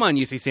 Yeah, come on,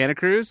 UC Santa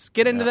Cruz.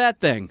 Get into that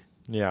thing.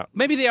 Yeah.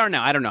 Maybe they are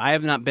now. I don't know. I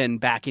have not been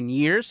back in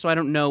years, so I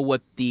don't know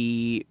what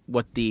the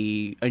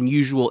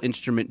unusual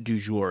instrument du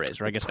jour is,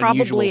 or I guess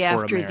unusual Probably for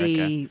after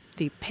America.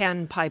 the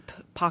panpipe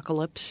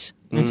apocalypse.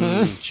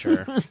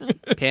 Sure.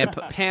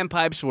 Pan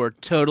pipes were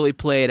totally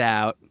played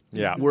out.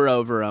 Yeah. We're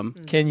over them.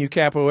 Can you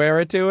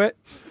capoeira to it?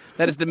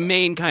 That is the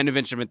main kind of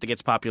instrument that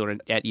gets popular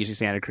at UC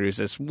Santa Cruz.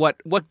 Is what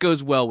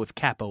goes well with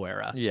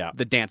capoeira. Yeah.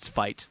 The dance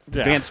fight.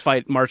 Yeah. Dance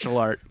fight, martial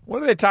art.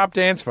 What are the top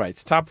dance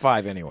fights? Top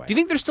 5 anyway. Do you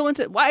think they're still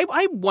into? Well,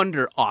 I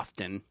wonder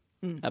often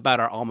about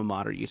our alma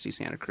mater, UC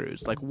Santa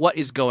Cruz. Like, what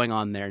is going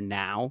on there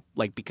now?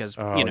 Like, because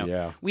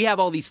yeah. we have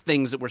all these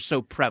things that were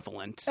so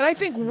prevalent. And I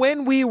think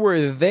when we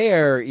were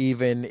there,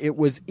 even, it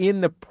was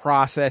in the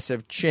process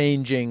of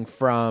changing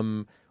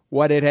from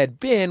what it had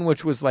been,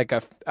 which was like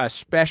a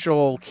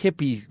special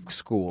hippie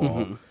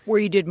school. Where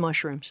you did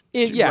mushrooms.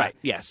 Right,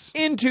 yes.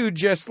 Into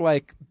just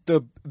like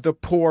the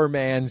poor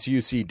man's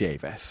UC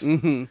Davis.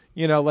 You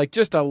know, like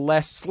just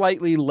a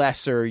slightly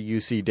lesser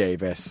UC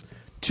Davis.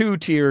 2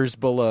 tiers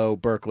below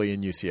Berkeley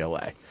and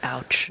UCLA.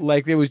 Ouch.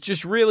 Like it was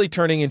just really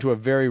turning into a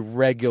very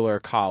regular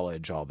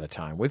college all the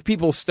time with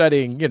people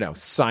studying,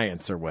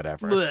 science or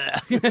whatever.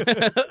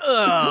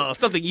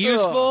 Something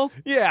useful.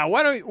 Yeah,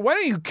 why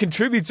don't you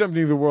contribute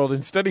something to the world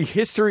and study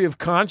history of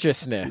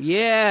consciousness?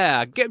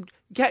 Yeah,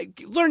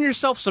 learn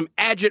yourself some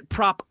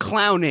agitprop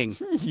clowning.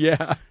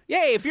 Yeah.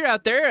 Yay, if you're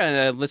out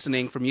there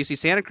listening from UC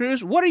Santa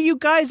Cruz, what are you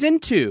guys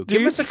into?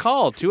 Give us a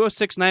call,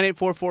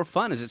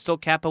 206-9844-FUN. Is it still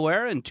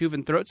capoeira and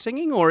Tuvan throat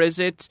singing, or is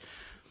it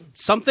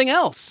something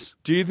else?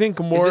 Do you think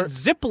more Is it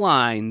zip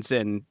lines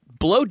and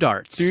blow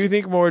darts? Do you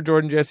think more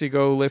Jordan Jesse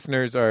Go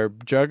listeners are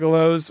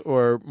juggalos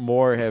or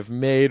more have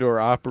made or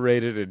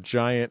operated a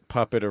giant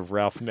puppet of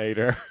Ralph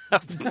Nader?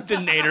 The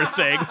Nader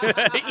thing.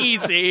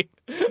 Easy.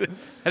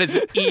 That is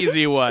an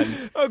easy one.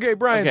 Okay,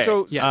 Brian, Okay,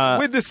 so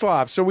with the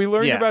Slavs, so we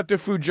learned Yeah. about the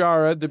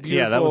Fujara, the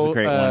beautiful that was a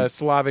great one.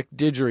 Slavic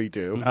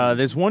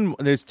didgeridoo.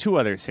 There's 2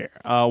 others here.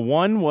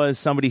 One was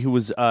somebody who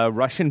was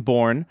Russian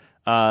born.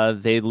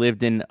 They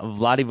lived in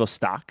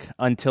Vladivostok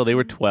until they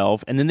were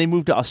 12, and then they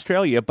moved to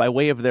Australia by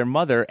way of their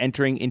mother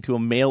entering into a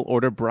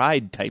mail-order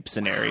bride type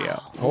scenario.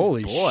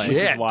 Holy Which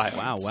shit. is wild.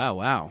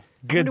 Wow.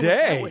 Good Wonder what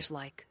that day. was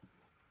like.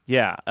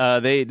 Yeah,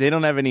 they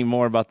don't have any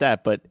more about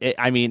that, but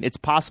it's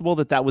possible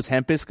that was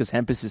Hempus, because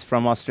Hempus is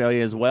from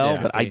Australia as well,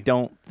 Yeah. but I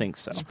don't think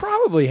so. It's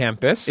probably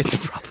Hempus. It's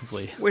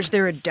probably. Was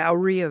there a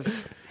dowry of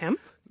hemp?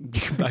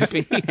 Might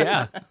be,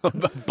 yeah.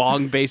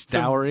 Bong-based It's a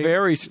dowry.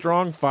 very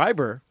strong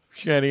fiber.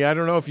 Shanny, I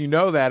don't know if you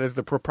know that as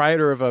the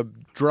proprietor of a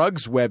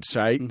drugs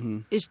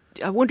website.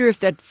 I wonder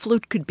if that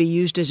flute could be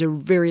used as a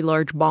very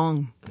large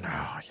bong. Oh,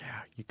 yeah.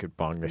 You could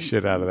bong the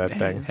shit out of that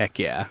thing. Heck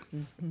yeah.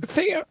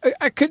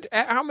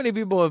 How many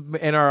people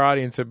in our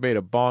audience have made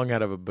a bong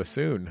out of a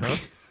bassoon, huh?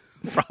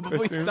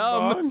 Probably Bassoon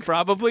some. bong?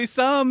 Probably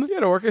some. You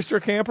had an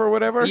orchestra camp or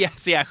whatever?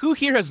 Yes, yeah. Who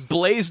here has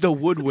blazed a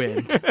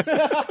woodwind? Give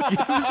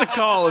us a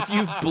call if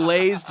you've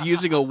blazed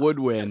using a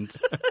woodwind.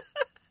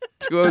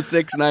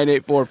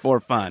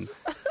 206-9844-FUN.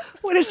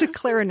 What does a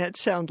clarinet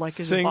sound like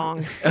as Sing- a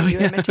bong? Can you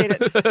imitate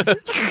it?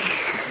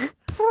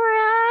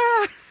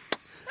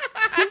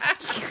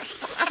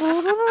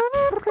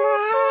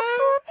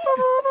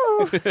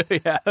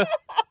 Yeah.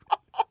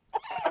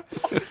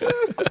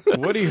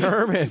 Woody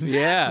Herman.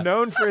 Yeah.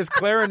 Known for his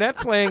clarinet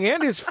playing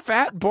and his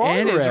fat bong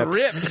And his rips.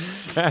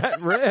 rips.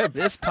 Fat rips.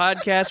 This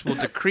podcast will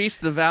decrease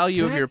the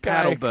value of your That guy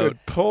paddle boat.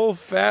 could pull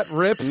fat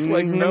rips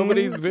like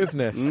nobody's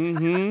business.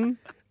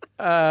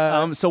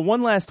 So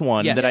one last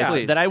one Yes,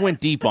 please. that I went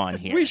deep on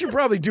here. We should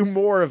probably do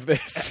more of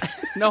this.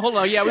 No, hold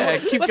on. Yeah,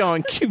 Keep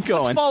going.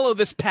 Let's follow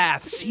this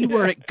path. See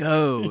where it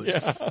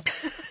goes.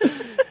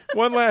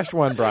 One last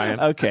one, Brian.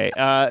 Okay,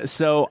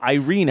 so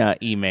Irina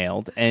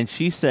emailed, and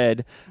she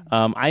said,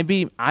 I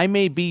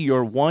may be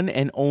your one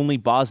and only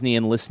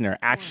Bosnian listener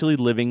actually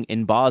living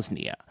in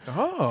Bosnia.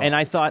 Oh. And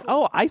I thought,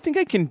 I think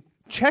I can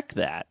check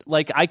that.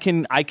 Like, I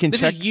can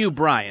This check. is you,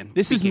 Brian.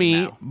 This is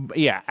me. now.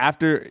 Yeah,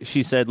 after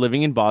she said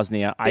living in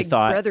Bosnia, I Big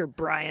thought. brother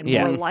Brian,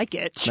 Yeah. more like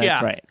it.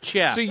 That's right.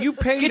 Yeah. So you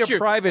paid Get a your-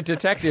 private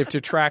detective to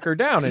track her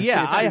down and Yeah,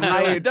 see if she I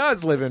really hired-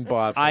 does live in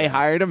Boston. I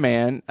hired a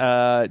man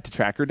to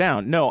track her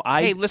down. No,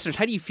 Hey, listeners,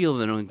 how do you feel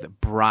knowing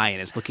that Brian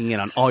is looking in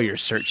on all your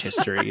search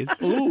histories?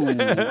 Ooh.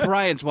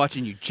 Brian's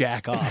watching you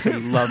jack off,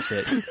 and he loves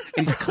it. And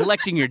he's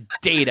collecting your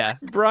data.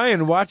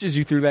 Brian watches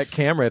you through that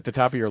camera at the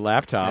top of your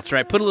laptop. That's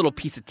right. Put a little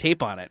piece of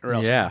tape on it, or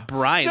else Yeah.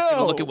 Brian's going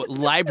to look at what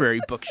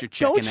library books you're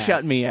checking don't out.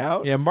 shut me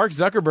out. Yeah, Mark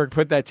Zuckerberg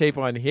put that tape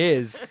on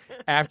his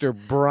after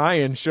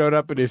Brian showed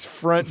up at his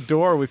front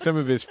door with some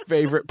of his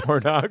favorite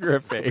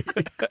pornography.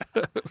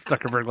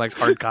 Zuckerberg likes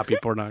hard copy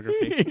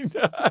pornography. He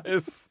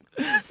does.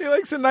 He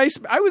likes a nice...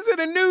 I was at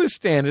a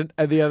newsstand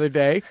the other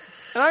day,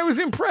 and I was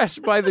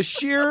impressed by the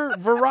sheer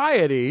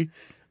variety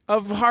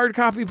of hard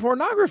copy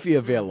pornography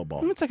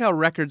available. It's like how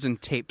records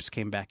and tapes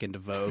came back into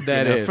vogue.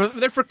 That you know, is.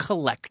 they're for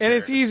collectors. And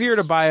it's easier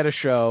to buy at a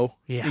show.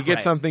 Yeah, you get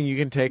right. something you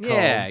can take home.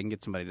 Yeah, you can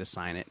get somebody to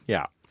sign it.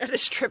 Yeah. At a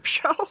strip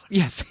show.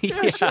 Yes.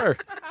 Yeah, sure.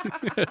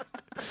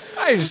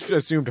 I just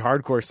assumed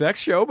hardcore sex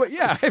show, but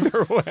yeah,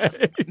 either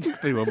way.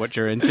 Depending on what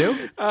you're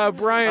into.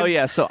 Brian. Oh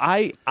yeah, so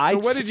I So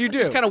what did you do?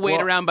 Just kind of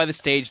wait around by the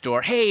stage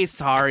door. Hey,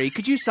 sorry,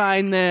 could you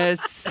sign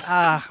this?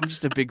 I'm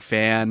just a big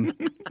fan.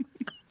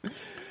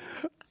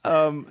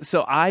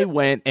 So I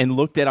went and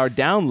looked at our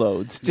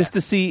downloads just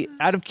to see,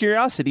 out of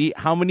curiosity,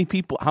 how many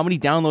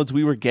downloads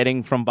we were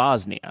getting from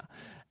Bosnia.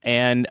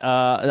 And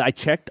I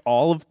checked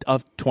all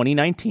of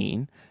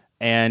 2019.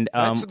 And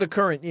That's the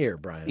current year,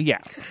 Brian. yeah,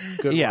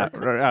 Good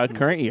work.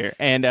 current year.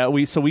 And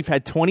we've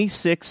had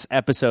 26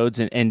 episodes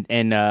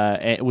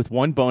and with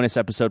one bonus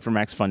episode for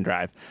Max Fun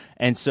Drive.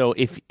 And so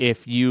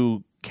if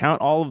you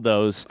count all of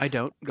those, I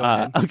don't. Go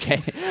ahead.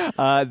 okay.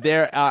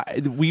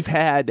 We've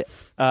had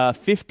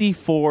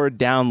 54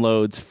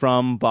 downloads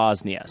from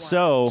Bosnia.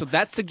 So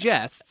that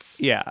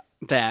suggests Yeah,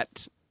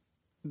 that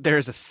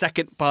there's a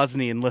second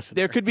Bosnian listener.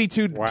 there could be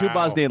two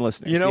Bosnian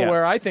listeners. You know yeah.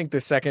 where I think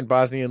the second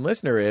Bosnian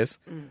listener is?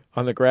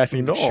 On the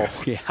grassy knoll.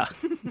 Yeah.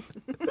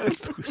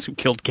 That's who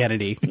killed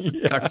Kennedy.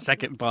 Our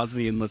second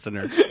Bosnian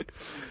listener.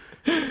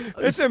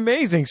 It's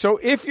amazing. So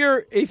if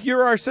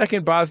you're our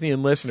second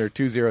Bosnian listener,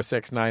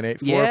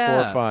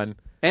 206-9844-FUN.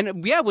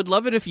 And yeah, would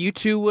love it if you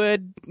two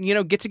would,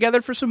 get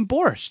together for some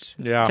borscht.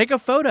 Yeah. Take a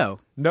photo.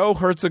 No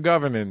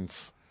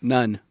Herzegovinans.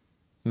 None.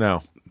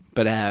 No.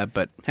 But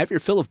have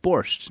your fill of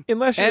borscht.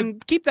 Unless you're,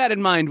 And keep that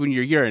in mind when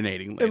you're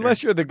urinating later.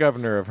 unless you're the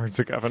governor of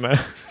Herzegovina.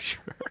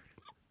 Sure.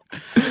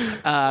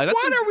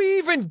 What are we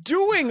even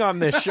doing on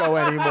this show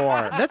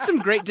anymore? That's some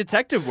great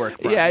detective work,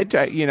 Brian. Yeah, I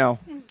try.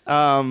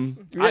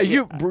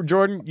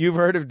 Jordan, you've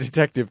heard of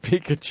Detective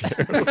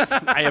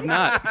Pikachu. I have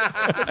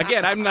not.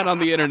 Again, I'm not on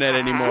the internet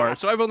anymore,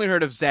 so I've only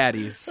heard of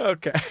zaddies.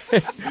 Okay.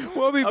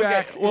 We'll be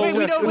back. Wait,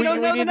 we don't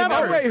know the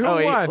numbers. Oh, wait, who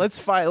won? Let's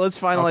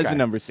finalize Okay. the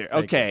numbers here.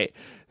 Thank Okay,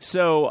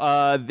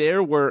 so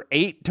there were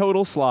 8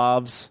 total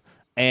Slavs,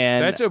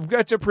 and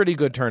That's a pretty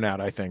good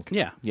turnout, I think.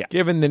 Yeah. yeah.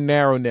 Given the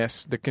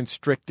narrowness, the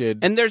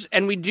constricted.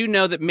 And we do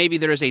know that maybe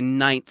there is a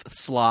 9th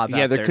Slav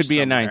Yeah, out there there could be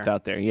somewhere. a 9th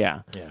out there.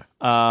 Yeah. Yeah.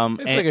 And-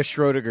 It's like a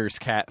Schrodinger's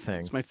cat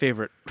thing. It's my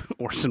favorite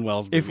Orson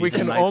Welles movie. If we the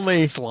can 9th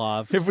only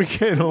Slav. if we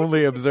can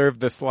only observe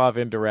the Slav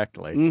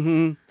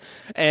indirectly.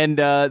 and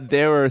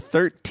there were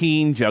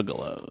 13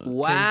 juggalos.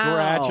 Wow.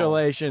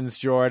 Congratulations,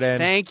 Jordan.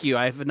 Thank you.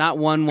 I have not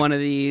won one of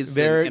these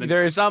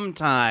There's some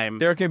time.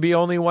 There can be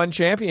only one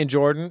champion,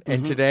 Jordan,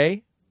 and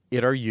today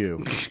it are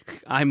you.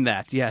 I'm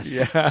that, yes.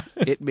 Yeah.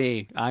 It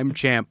me. I'm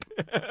champ.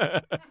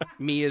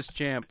 Me is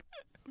champ.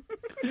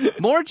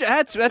 More.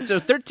 That's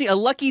a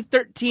lucky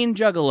 13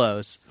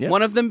 juggalos. Yep.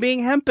 One of them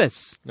being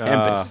Hempus.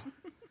 Hempus.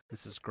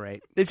 This is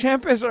great. Is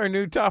Hempus our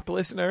new top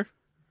listener?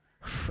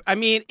 I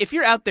mean, if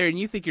you're out there and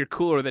you think you're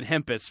cooler than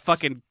Hempus,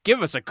 fucking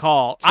give us a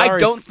call. Sorry, I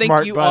don't think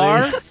smart you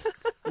buddy. are.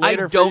 I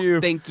Later for you,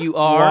 don't think you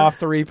are.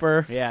 Loth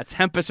Reaper. Yeah, it's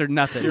Hempus or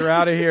nothing. You're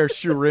out of here,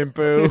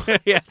 Shrimpu.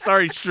 Yeah,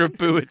 sorry,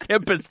 Shrimpu. It's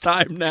Hempus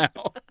time now.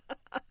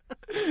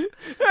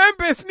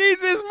 Hempus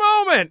needs his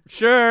moment.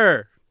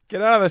 Sure.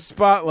 Get out of the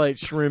spotlight,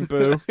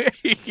 Shrimpu.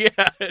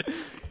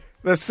 Yes.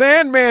 The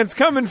Sandman's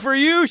coming for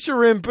you,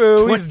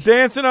 Shrimpu. He's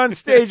dancing on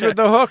stage with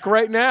the hook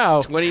right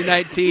now.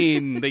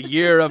 2019, the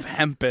year of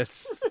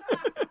Hempus.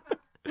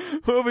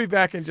 We'll be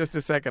back in just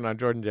a second on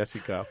Jordan Jesse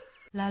Go.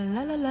 La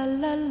la la la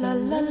la la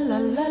la la la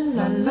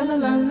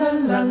la la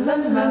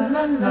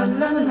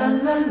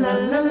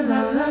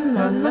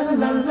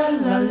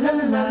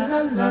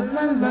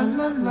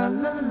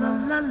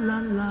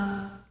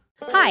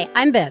Hi,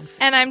 I'm Biz.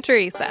 And I'm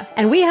Teresa.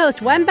 And we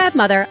host One Bad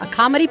Mother, a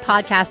comedy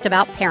podcast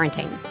about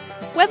parenting.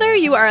 Whether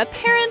you are a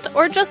parent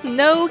or just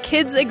know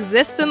kids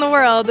exist in the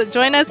world,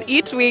 join us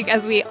each week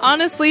as we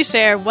honestly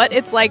share what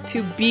it's like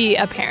to be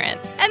a parent.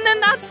 And then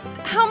that's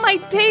how my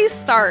day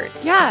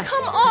starts. Yeah.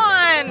 Come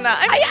on.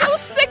 I'm so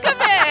sick of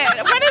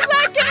it. When is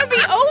that not going to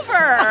be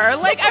over.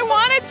 Like, I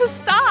want it to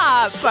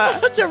stop.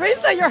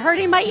 Teresa, you're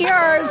hurting my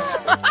ears.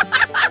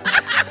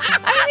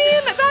 I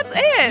mean, that's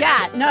it.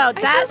 Yeah, no,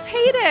 I just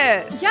hate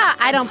it. Yeah,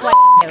 I don't blame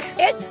you.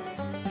 It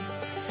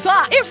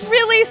sucks. It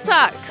really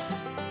sucks.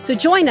 So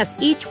join us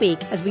each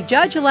week as we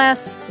judge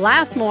less,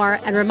 laugh more,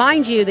 and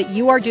remind you that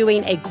you are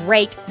doing a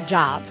great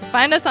job.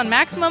 Find us on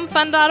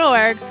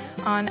MaximumFun.org,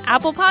 on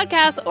Apple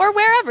Podcasts, or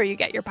wherever you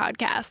get your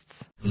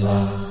podcasts.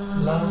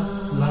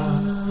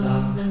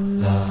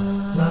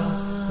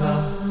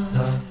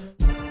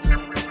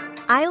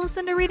 I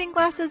listen to Reading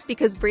Glasses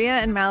because Bria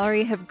and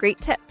Mallory have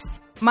great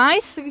tips. My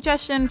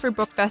suggestion for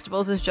book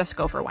festivals is just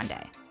go for one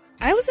day.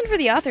 I listen for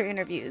the author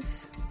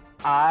interviews.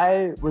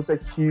 I was a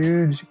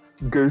huge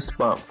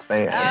Goosebumps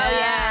fan. Oh,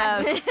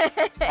 yes.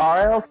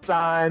 R.L.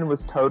 Stein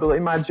was totally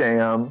my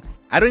jam.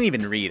 I don't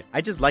even read. I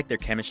just like their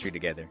chemistry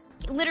together.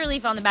 Literally,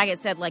 if on the back it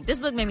said, like, this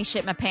book made me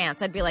shit my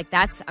pants, I'd be like,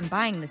 I'm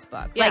buying this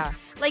book. Yeah.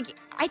 Like,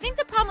 I think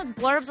the problem with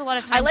blurbs a lot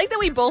of times... I like that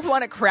we both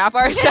want to crap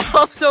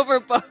ourselves over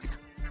books.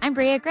 I'm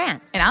Bria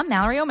Grant. And I'm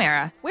Mallory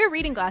O'Mara. We're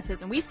Reading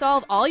Glasses, and we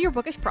solve all your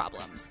bookish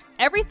problems.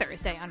 Every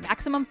Thursday on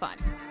Maximum Fun.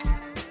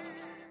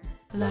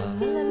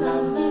 Love you,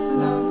 love you,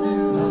 love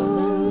you,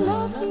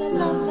 love you, love you,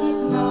 love you,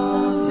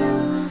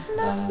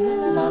 love you,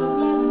 love you,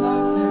 love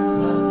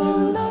you,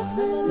 love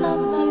you, love you, love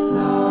you,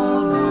 love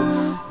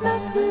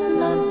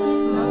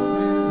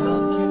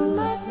you, love you,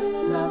 love you,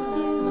 love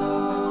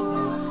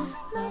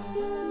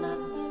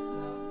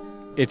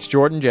you. It's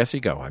Jordan Jesse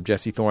Go. I'm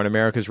Jesse Thorne,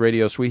 America's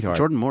radio sweetheart.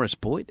 Jordan Morris,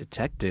 boy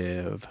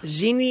detective.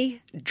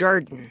 Xeni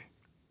Jardin.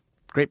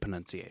 Great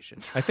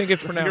pronunciation. I think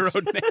it's pronounced.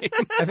 Your own name.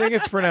 I think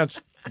it's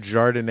pronounced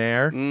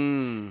Jardiniere,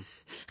 and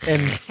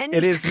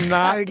it is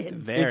not.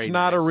 It's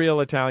not a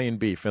real Italian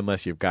beef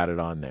unless you've got it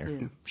on there.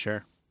 Yeah.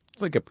 Sure.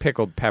 It's like a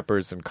pickled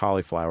peppers and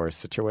cauliflower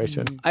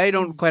situation. I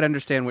don't quite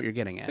understand what you're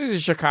getting at. This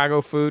is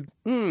Chicago food.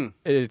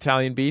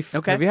 Italian beef.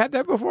 Okay. Have you had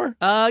that before?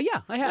 Yeah, I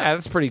have. Yeah,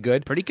 that's pretty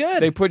good. Pretty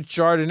good. They put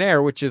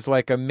Jardiniere, which is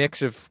like a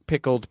mix of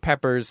pickled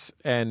peppers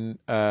and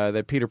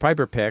that Peter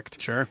Piper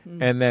picked. Sure.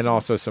 And then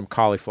also some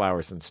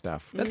cauliflowers and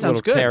stuff. That sounds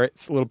little good.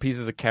 Carrots, little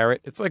pieces of carrot.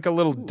 It's like a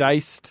little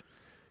diced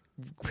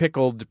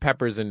pickled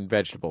peppers and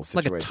vegetables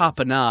situation. Like a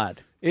tapenade.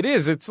 It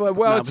is. It's like,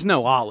 well, it's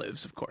no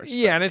olives, of course.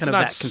 Yeah, and it's kind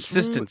not of that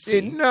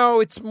consistency.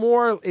 No, it's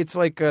more. It's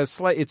like it's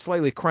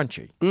slightly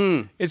crunchy.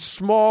 It's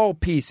small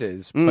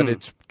pieces, but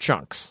it's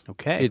chunks.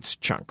 Okay, it's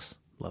chunks.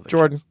 Love it,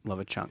 Jordan.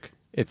 Love a chunk.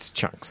 It's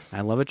chunks.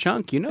 I love a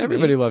chunk. You know,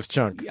 everybody me. loves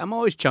chunk. I'm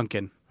always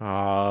chunking.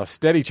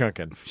 Steady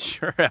chunking.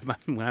 Sure.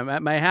 When I'm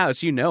at my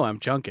house, you know I'm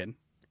chunking.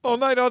 All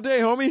night, all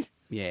day, homie.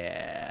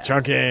 Yeah,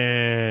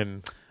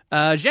 chunking.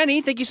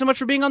 Jenny, thank you so much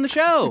for being on the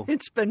show.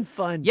 It's been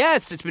fun.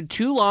 Yes, it's been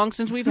too long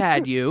since we've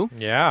had you.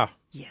 Yeah.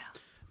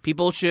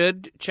 People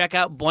should check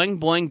out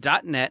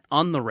boingboing.net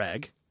on the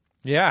reg.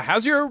 Yeah.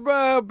 How's your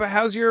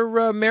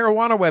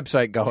marijuana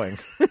website going?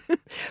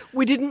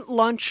 We didn't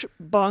launch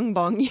Bong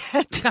Bong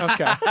yet.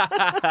 Okay.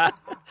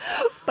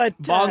 But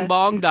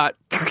bongbong.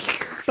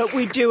 But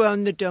we do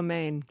own the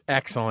domain.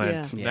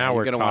 Excellent. Yeah, Now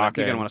we're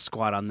talking. You're going to want to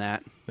squat on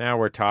that. Now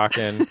we're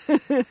talking.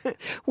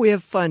 We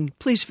have fun.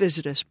 Please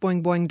visit us,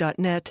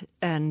 boingboing.net.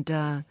 And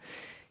I'm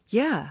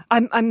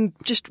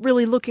just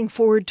really looking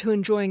forward to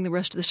enjoying the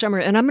rest of the summer.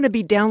 And I'm going to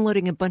be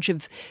downloading a bunch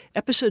of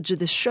episodes of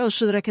this show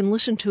so that I can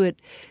listen to it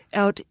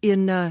out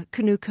in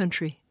canoe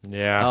country.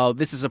 Yeah. Oh,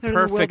 this is a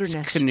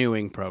perfect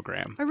canoeing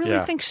program. I really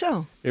think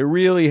so. It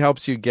really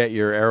helps you get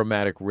your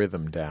aromatic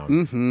rhythm down.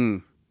 Mm-hmm.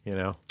 You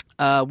know?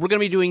 We're going to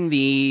be doing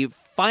the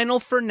Final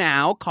for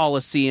Now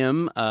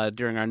Coliseum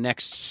during our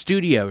next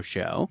studio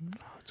show.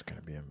 Oh, it's going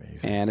to be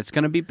amazing. And it's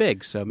going to be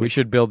big. So we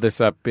should build this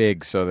up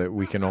big so that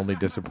we can only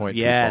disappoint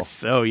people.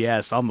 Oh,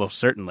 yes, almost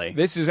certainly.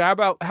 This is how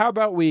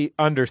about we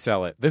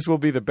undersell it? This will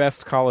be the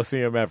best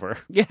Coliseum ever.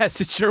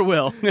 Yes, it sure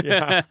will.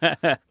 Yeah.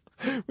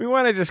 We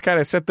want to just kind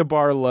of set the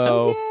bar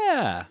low. Oh,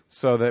 yeah.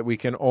 So that we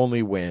can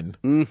only win.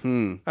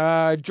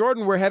 Mm-hmm.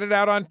 Jordan, we're headed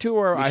out on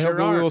tour. I hope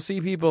that we will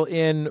see people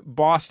in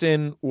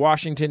Boston,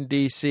 Washington,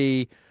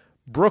 D.C.,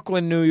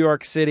 Brooklyn, New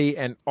York City,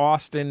 and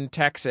Austin,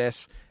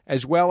 Texas,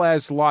 as well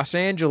as Los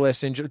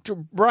Angeles.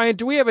 Brian,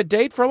 do we have a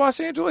date for Los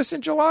Angeles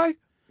in July?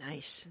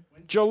 Nice.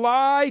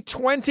 July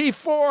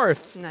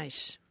 24th.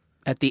 Nice.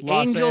 At the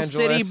Los Angel Angeles.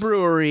 City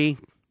Brewery,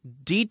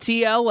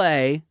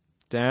 DTLA.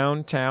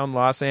 Downtown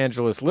Los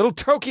Angeles. Little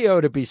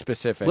Tokyo, to be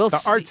specific.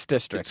 The Arts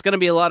District. It's going to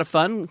be a lot of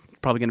fun.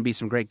 Probably going to be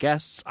some great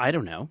guests. I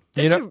don't know.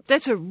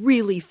 That's a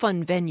really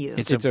fun venue.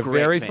 It's a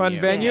very fun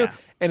venue. Yeah.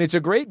 And it's a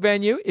great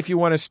venue if you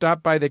want to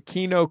stop by the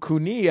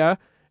Kinokuniya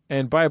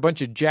and buy a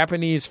bunch of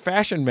Japanese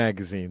fashion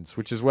magazines,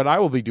 which is what I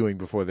will be doing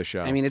before the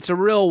show. I mean, it's a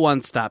real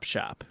one-stop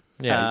shop.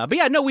 Yeah. But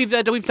yeah, no, we've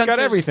done It's got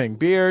everything.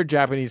 Beer,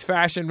 Japanese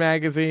fashion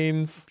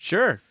magazines.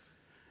 Sure.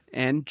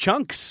 And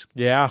chunks.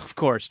 Yeah. Of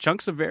course.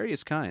 Chunks of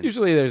various kinds.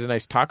 Usually there's a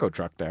nice taco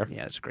truck there.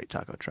 Yeah, it's a great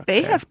taco truck.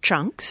 They have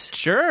chunks.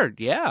 Sure,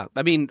 yeah.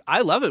 I mean, I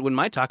love it when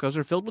my tacos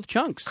are filled with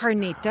chunks.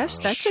 Carnitas,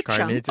 that's a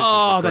chunk.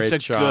 Oh, that's a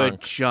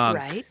good chunk.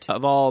 Right.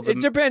 Of all the... It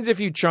depends if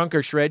you chunk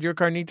or shred your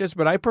carnitas,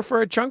 but I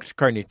prefer a chunked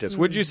carnitas.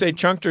 Would you say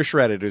chunked or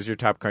shredded is your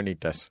top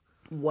carnitas?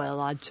 Well,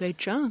 I'd say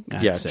chunk.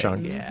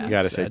 Chunk. Yeah, You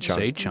got to say chunk.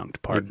 Say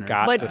chunked, partner. You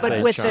got But to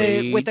say with chunk.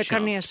 the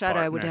carne chunked, asada,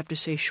 I would partner. have to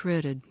say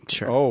shredded.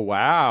 Sure. Oh,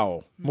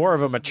 wow. More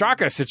of a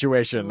machaca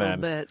situation A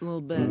then. little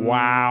bit.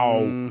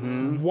 Wow.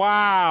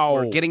 Wow.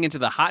 We're getting into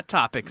the hot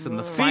topics in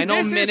the See, final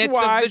this is minutes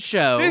why- of the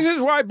show. This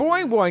is why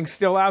Boing Boing's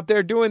still out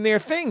there doing their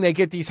thing. They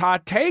get these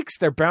hot takes.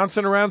 They're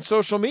bouncing around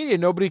social media.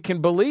 Nobody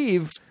can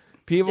believe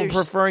people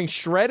preferring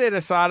shredded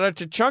asada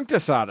to chunked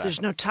asada. There's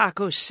no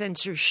taco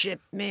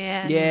censorship,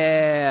 man.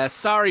 Yeah,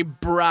 sorry,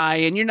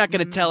 Brian. You're not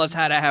going to tell us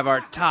how to have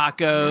our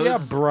tacos. Yeah,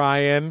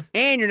 Brian.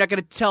 And you're not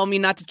going to tell me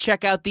not to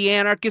check out the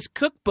Anarchist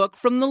Cookbook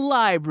from the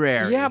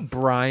library. Yeah,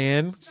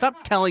 Brian.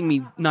 Stop telling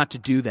me not to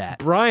do that.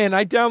 Brian,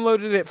 I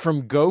downloaded it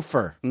from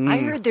Gopher. I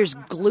heard there's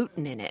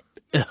gluten in it.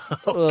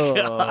 Oh,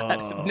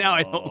 God. Now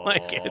I don't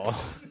like it.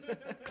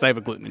 Because I have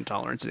a gluten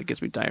intolerance and it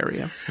gives me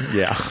diarrhea.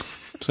 Yeah.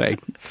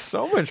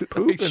 So much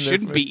poop in this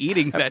shouldn't be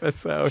eating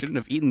episode. that. Shouldn't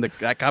have eaten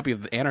that copy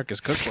of the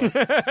Anarchist Cookbook.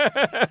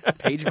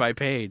 Page by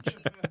page.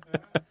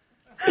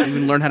 Didn't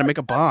even learn how to make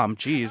a bomb.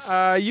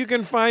 Jeez. You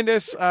can find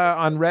us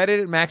on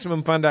Reddit at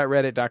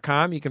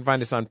MaximumFun.reddit.com. You can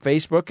find us on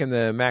Facebook in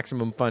the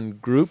Maximum Fun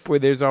group where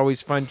there's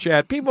always fun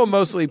chat. People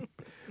mostly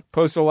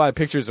post a lot of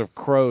pictures of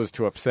crows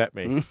to upset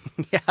me.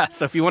 Yeah,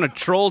 so if you want to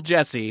troll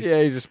Jesse.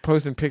 Yeah, you're just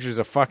posting pictures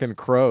of fucking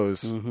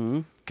crows.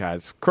 Mm-hmm.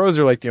 God, crows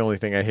are like the only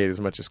thing I hate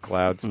as much as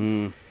clouds.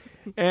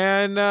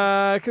 And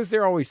because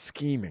they're always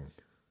scheming.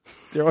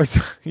 They're always,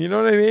 you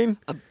know what I mean?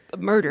 A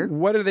murder.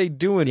 What are they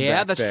doing Yeah,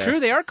 back that's there? true.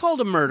 They are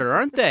called a murder,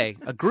 aren't they?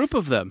 A group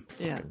of them.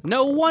 Yeah.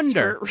 No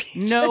wonder.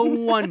 No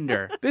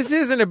wonder. This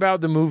isn't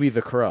about the movie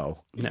The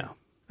Crow. No.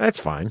 That's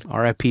fine.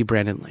 R.I.P.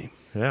 Brandon Lee.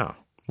 Yeah.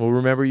 We'll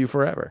remember you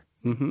forever.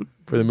 Mm-hmm.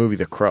 For the movie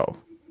The Crow.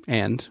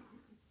 And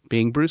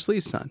being Bruce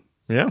Lee's son.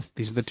 Yeah.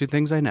 These are the two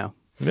things I know.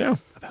 Yeah.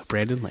 About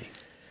Brandon Lee.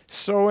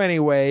 So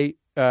anyway,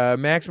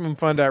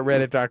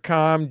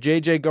 MaximumFun.reddit.com.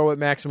 JJGo at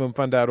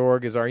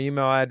MaximumFun.org is our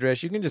email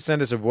address. You can just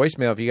send us a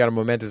voicemail if you got a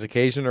momentous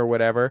occasion or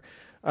whatever.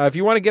 If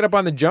you want to get up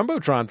on the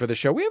Jumbotron for the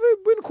show, we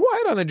haven't been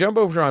quiet on the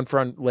Jumbotron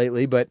front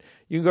lately, but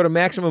you can go to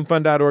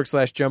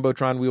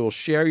MaximumFun.org/Jumbotron. We will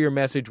share your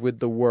message with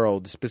the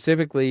world,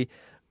 specifically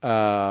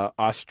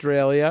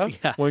Australia.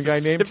 Yeah, one guy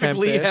named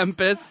specifically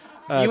Hempus.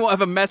 You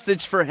have a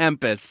message for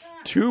Hempus.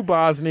 2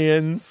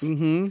 Bosnians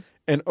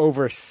and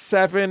over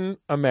 7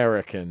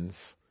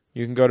 Americans.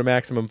 You can go to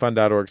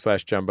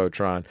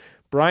MaximumFun.org/Jumbotron.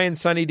 Brian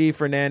Sunny D.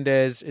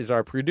 Fernandez is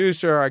our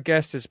producer. Our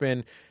guest has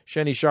been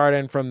Xeni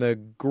Jardin from the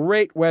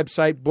great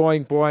website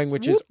Boing Boing,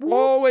 which is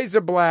always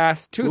a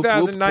blast.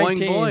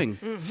 2019, Boing,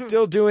 boing.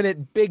 Still doing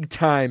it big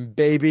time,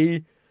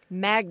 baby.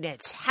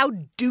 Magnets. How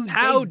do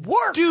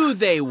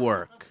they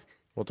work?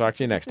 We'll talk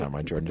to you next time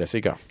on Jordan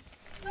Jesse Go.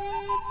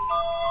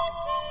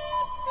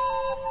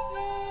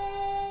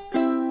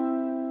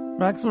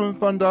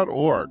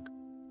 MaximumFun.org.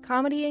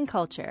 Comedy and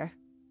culture.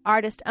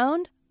 Artist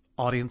owned.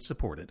 Audience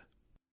supported.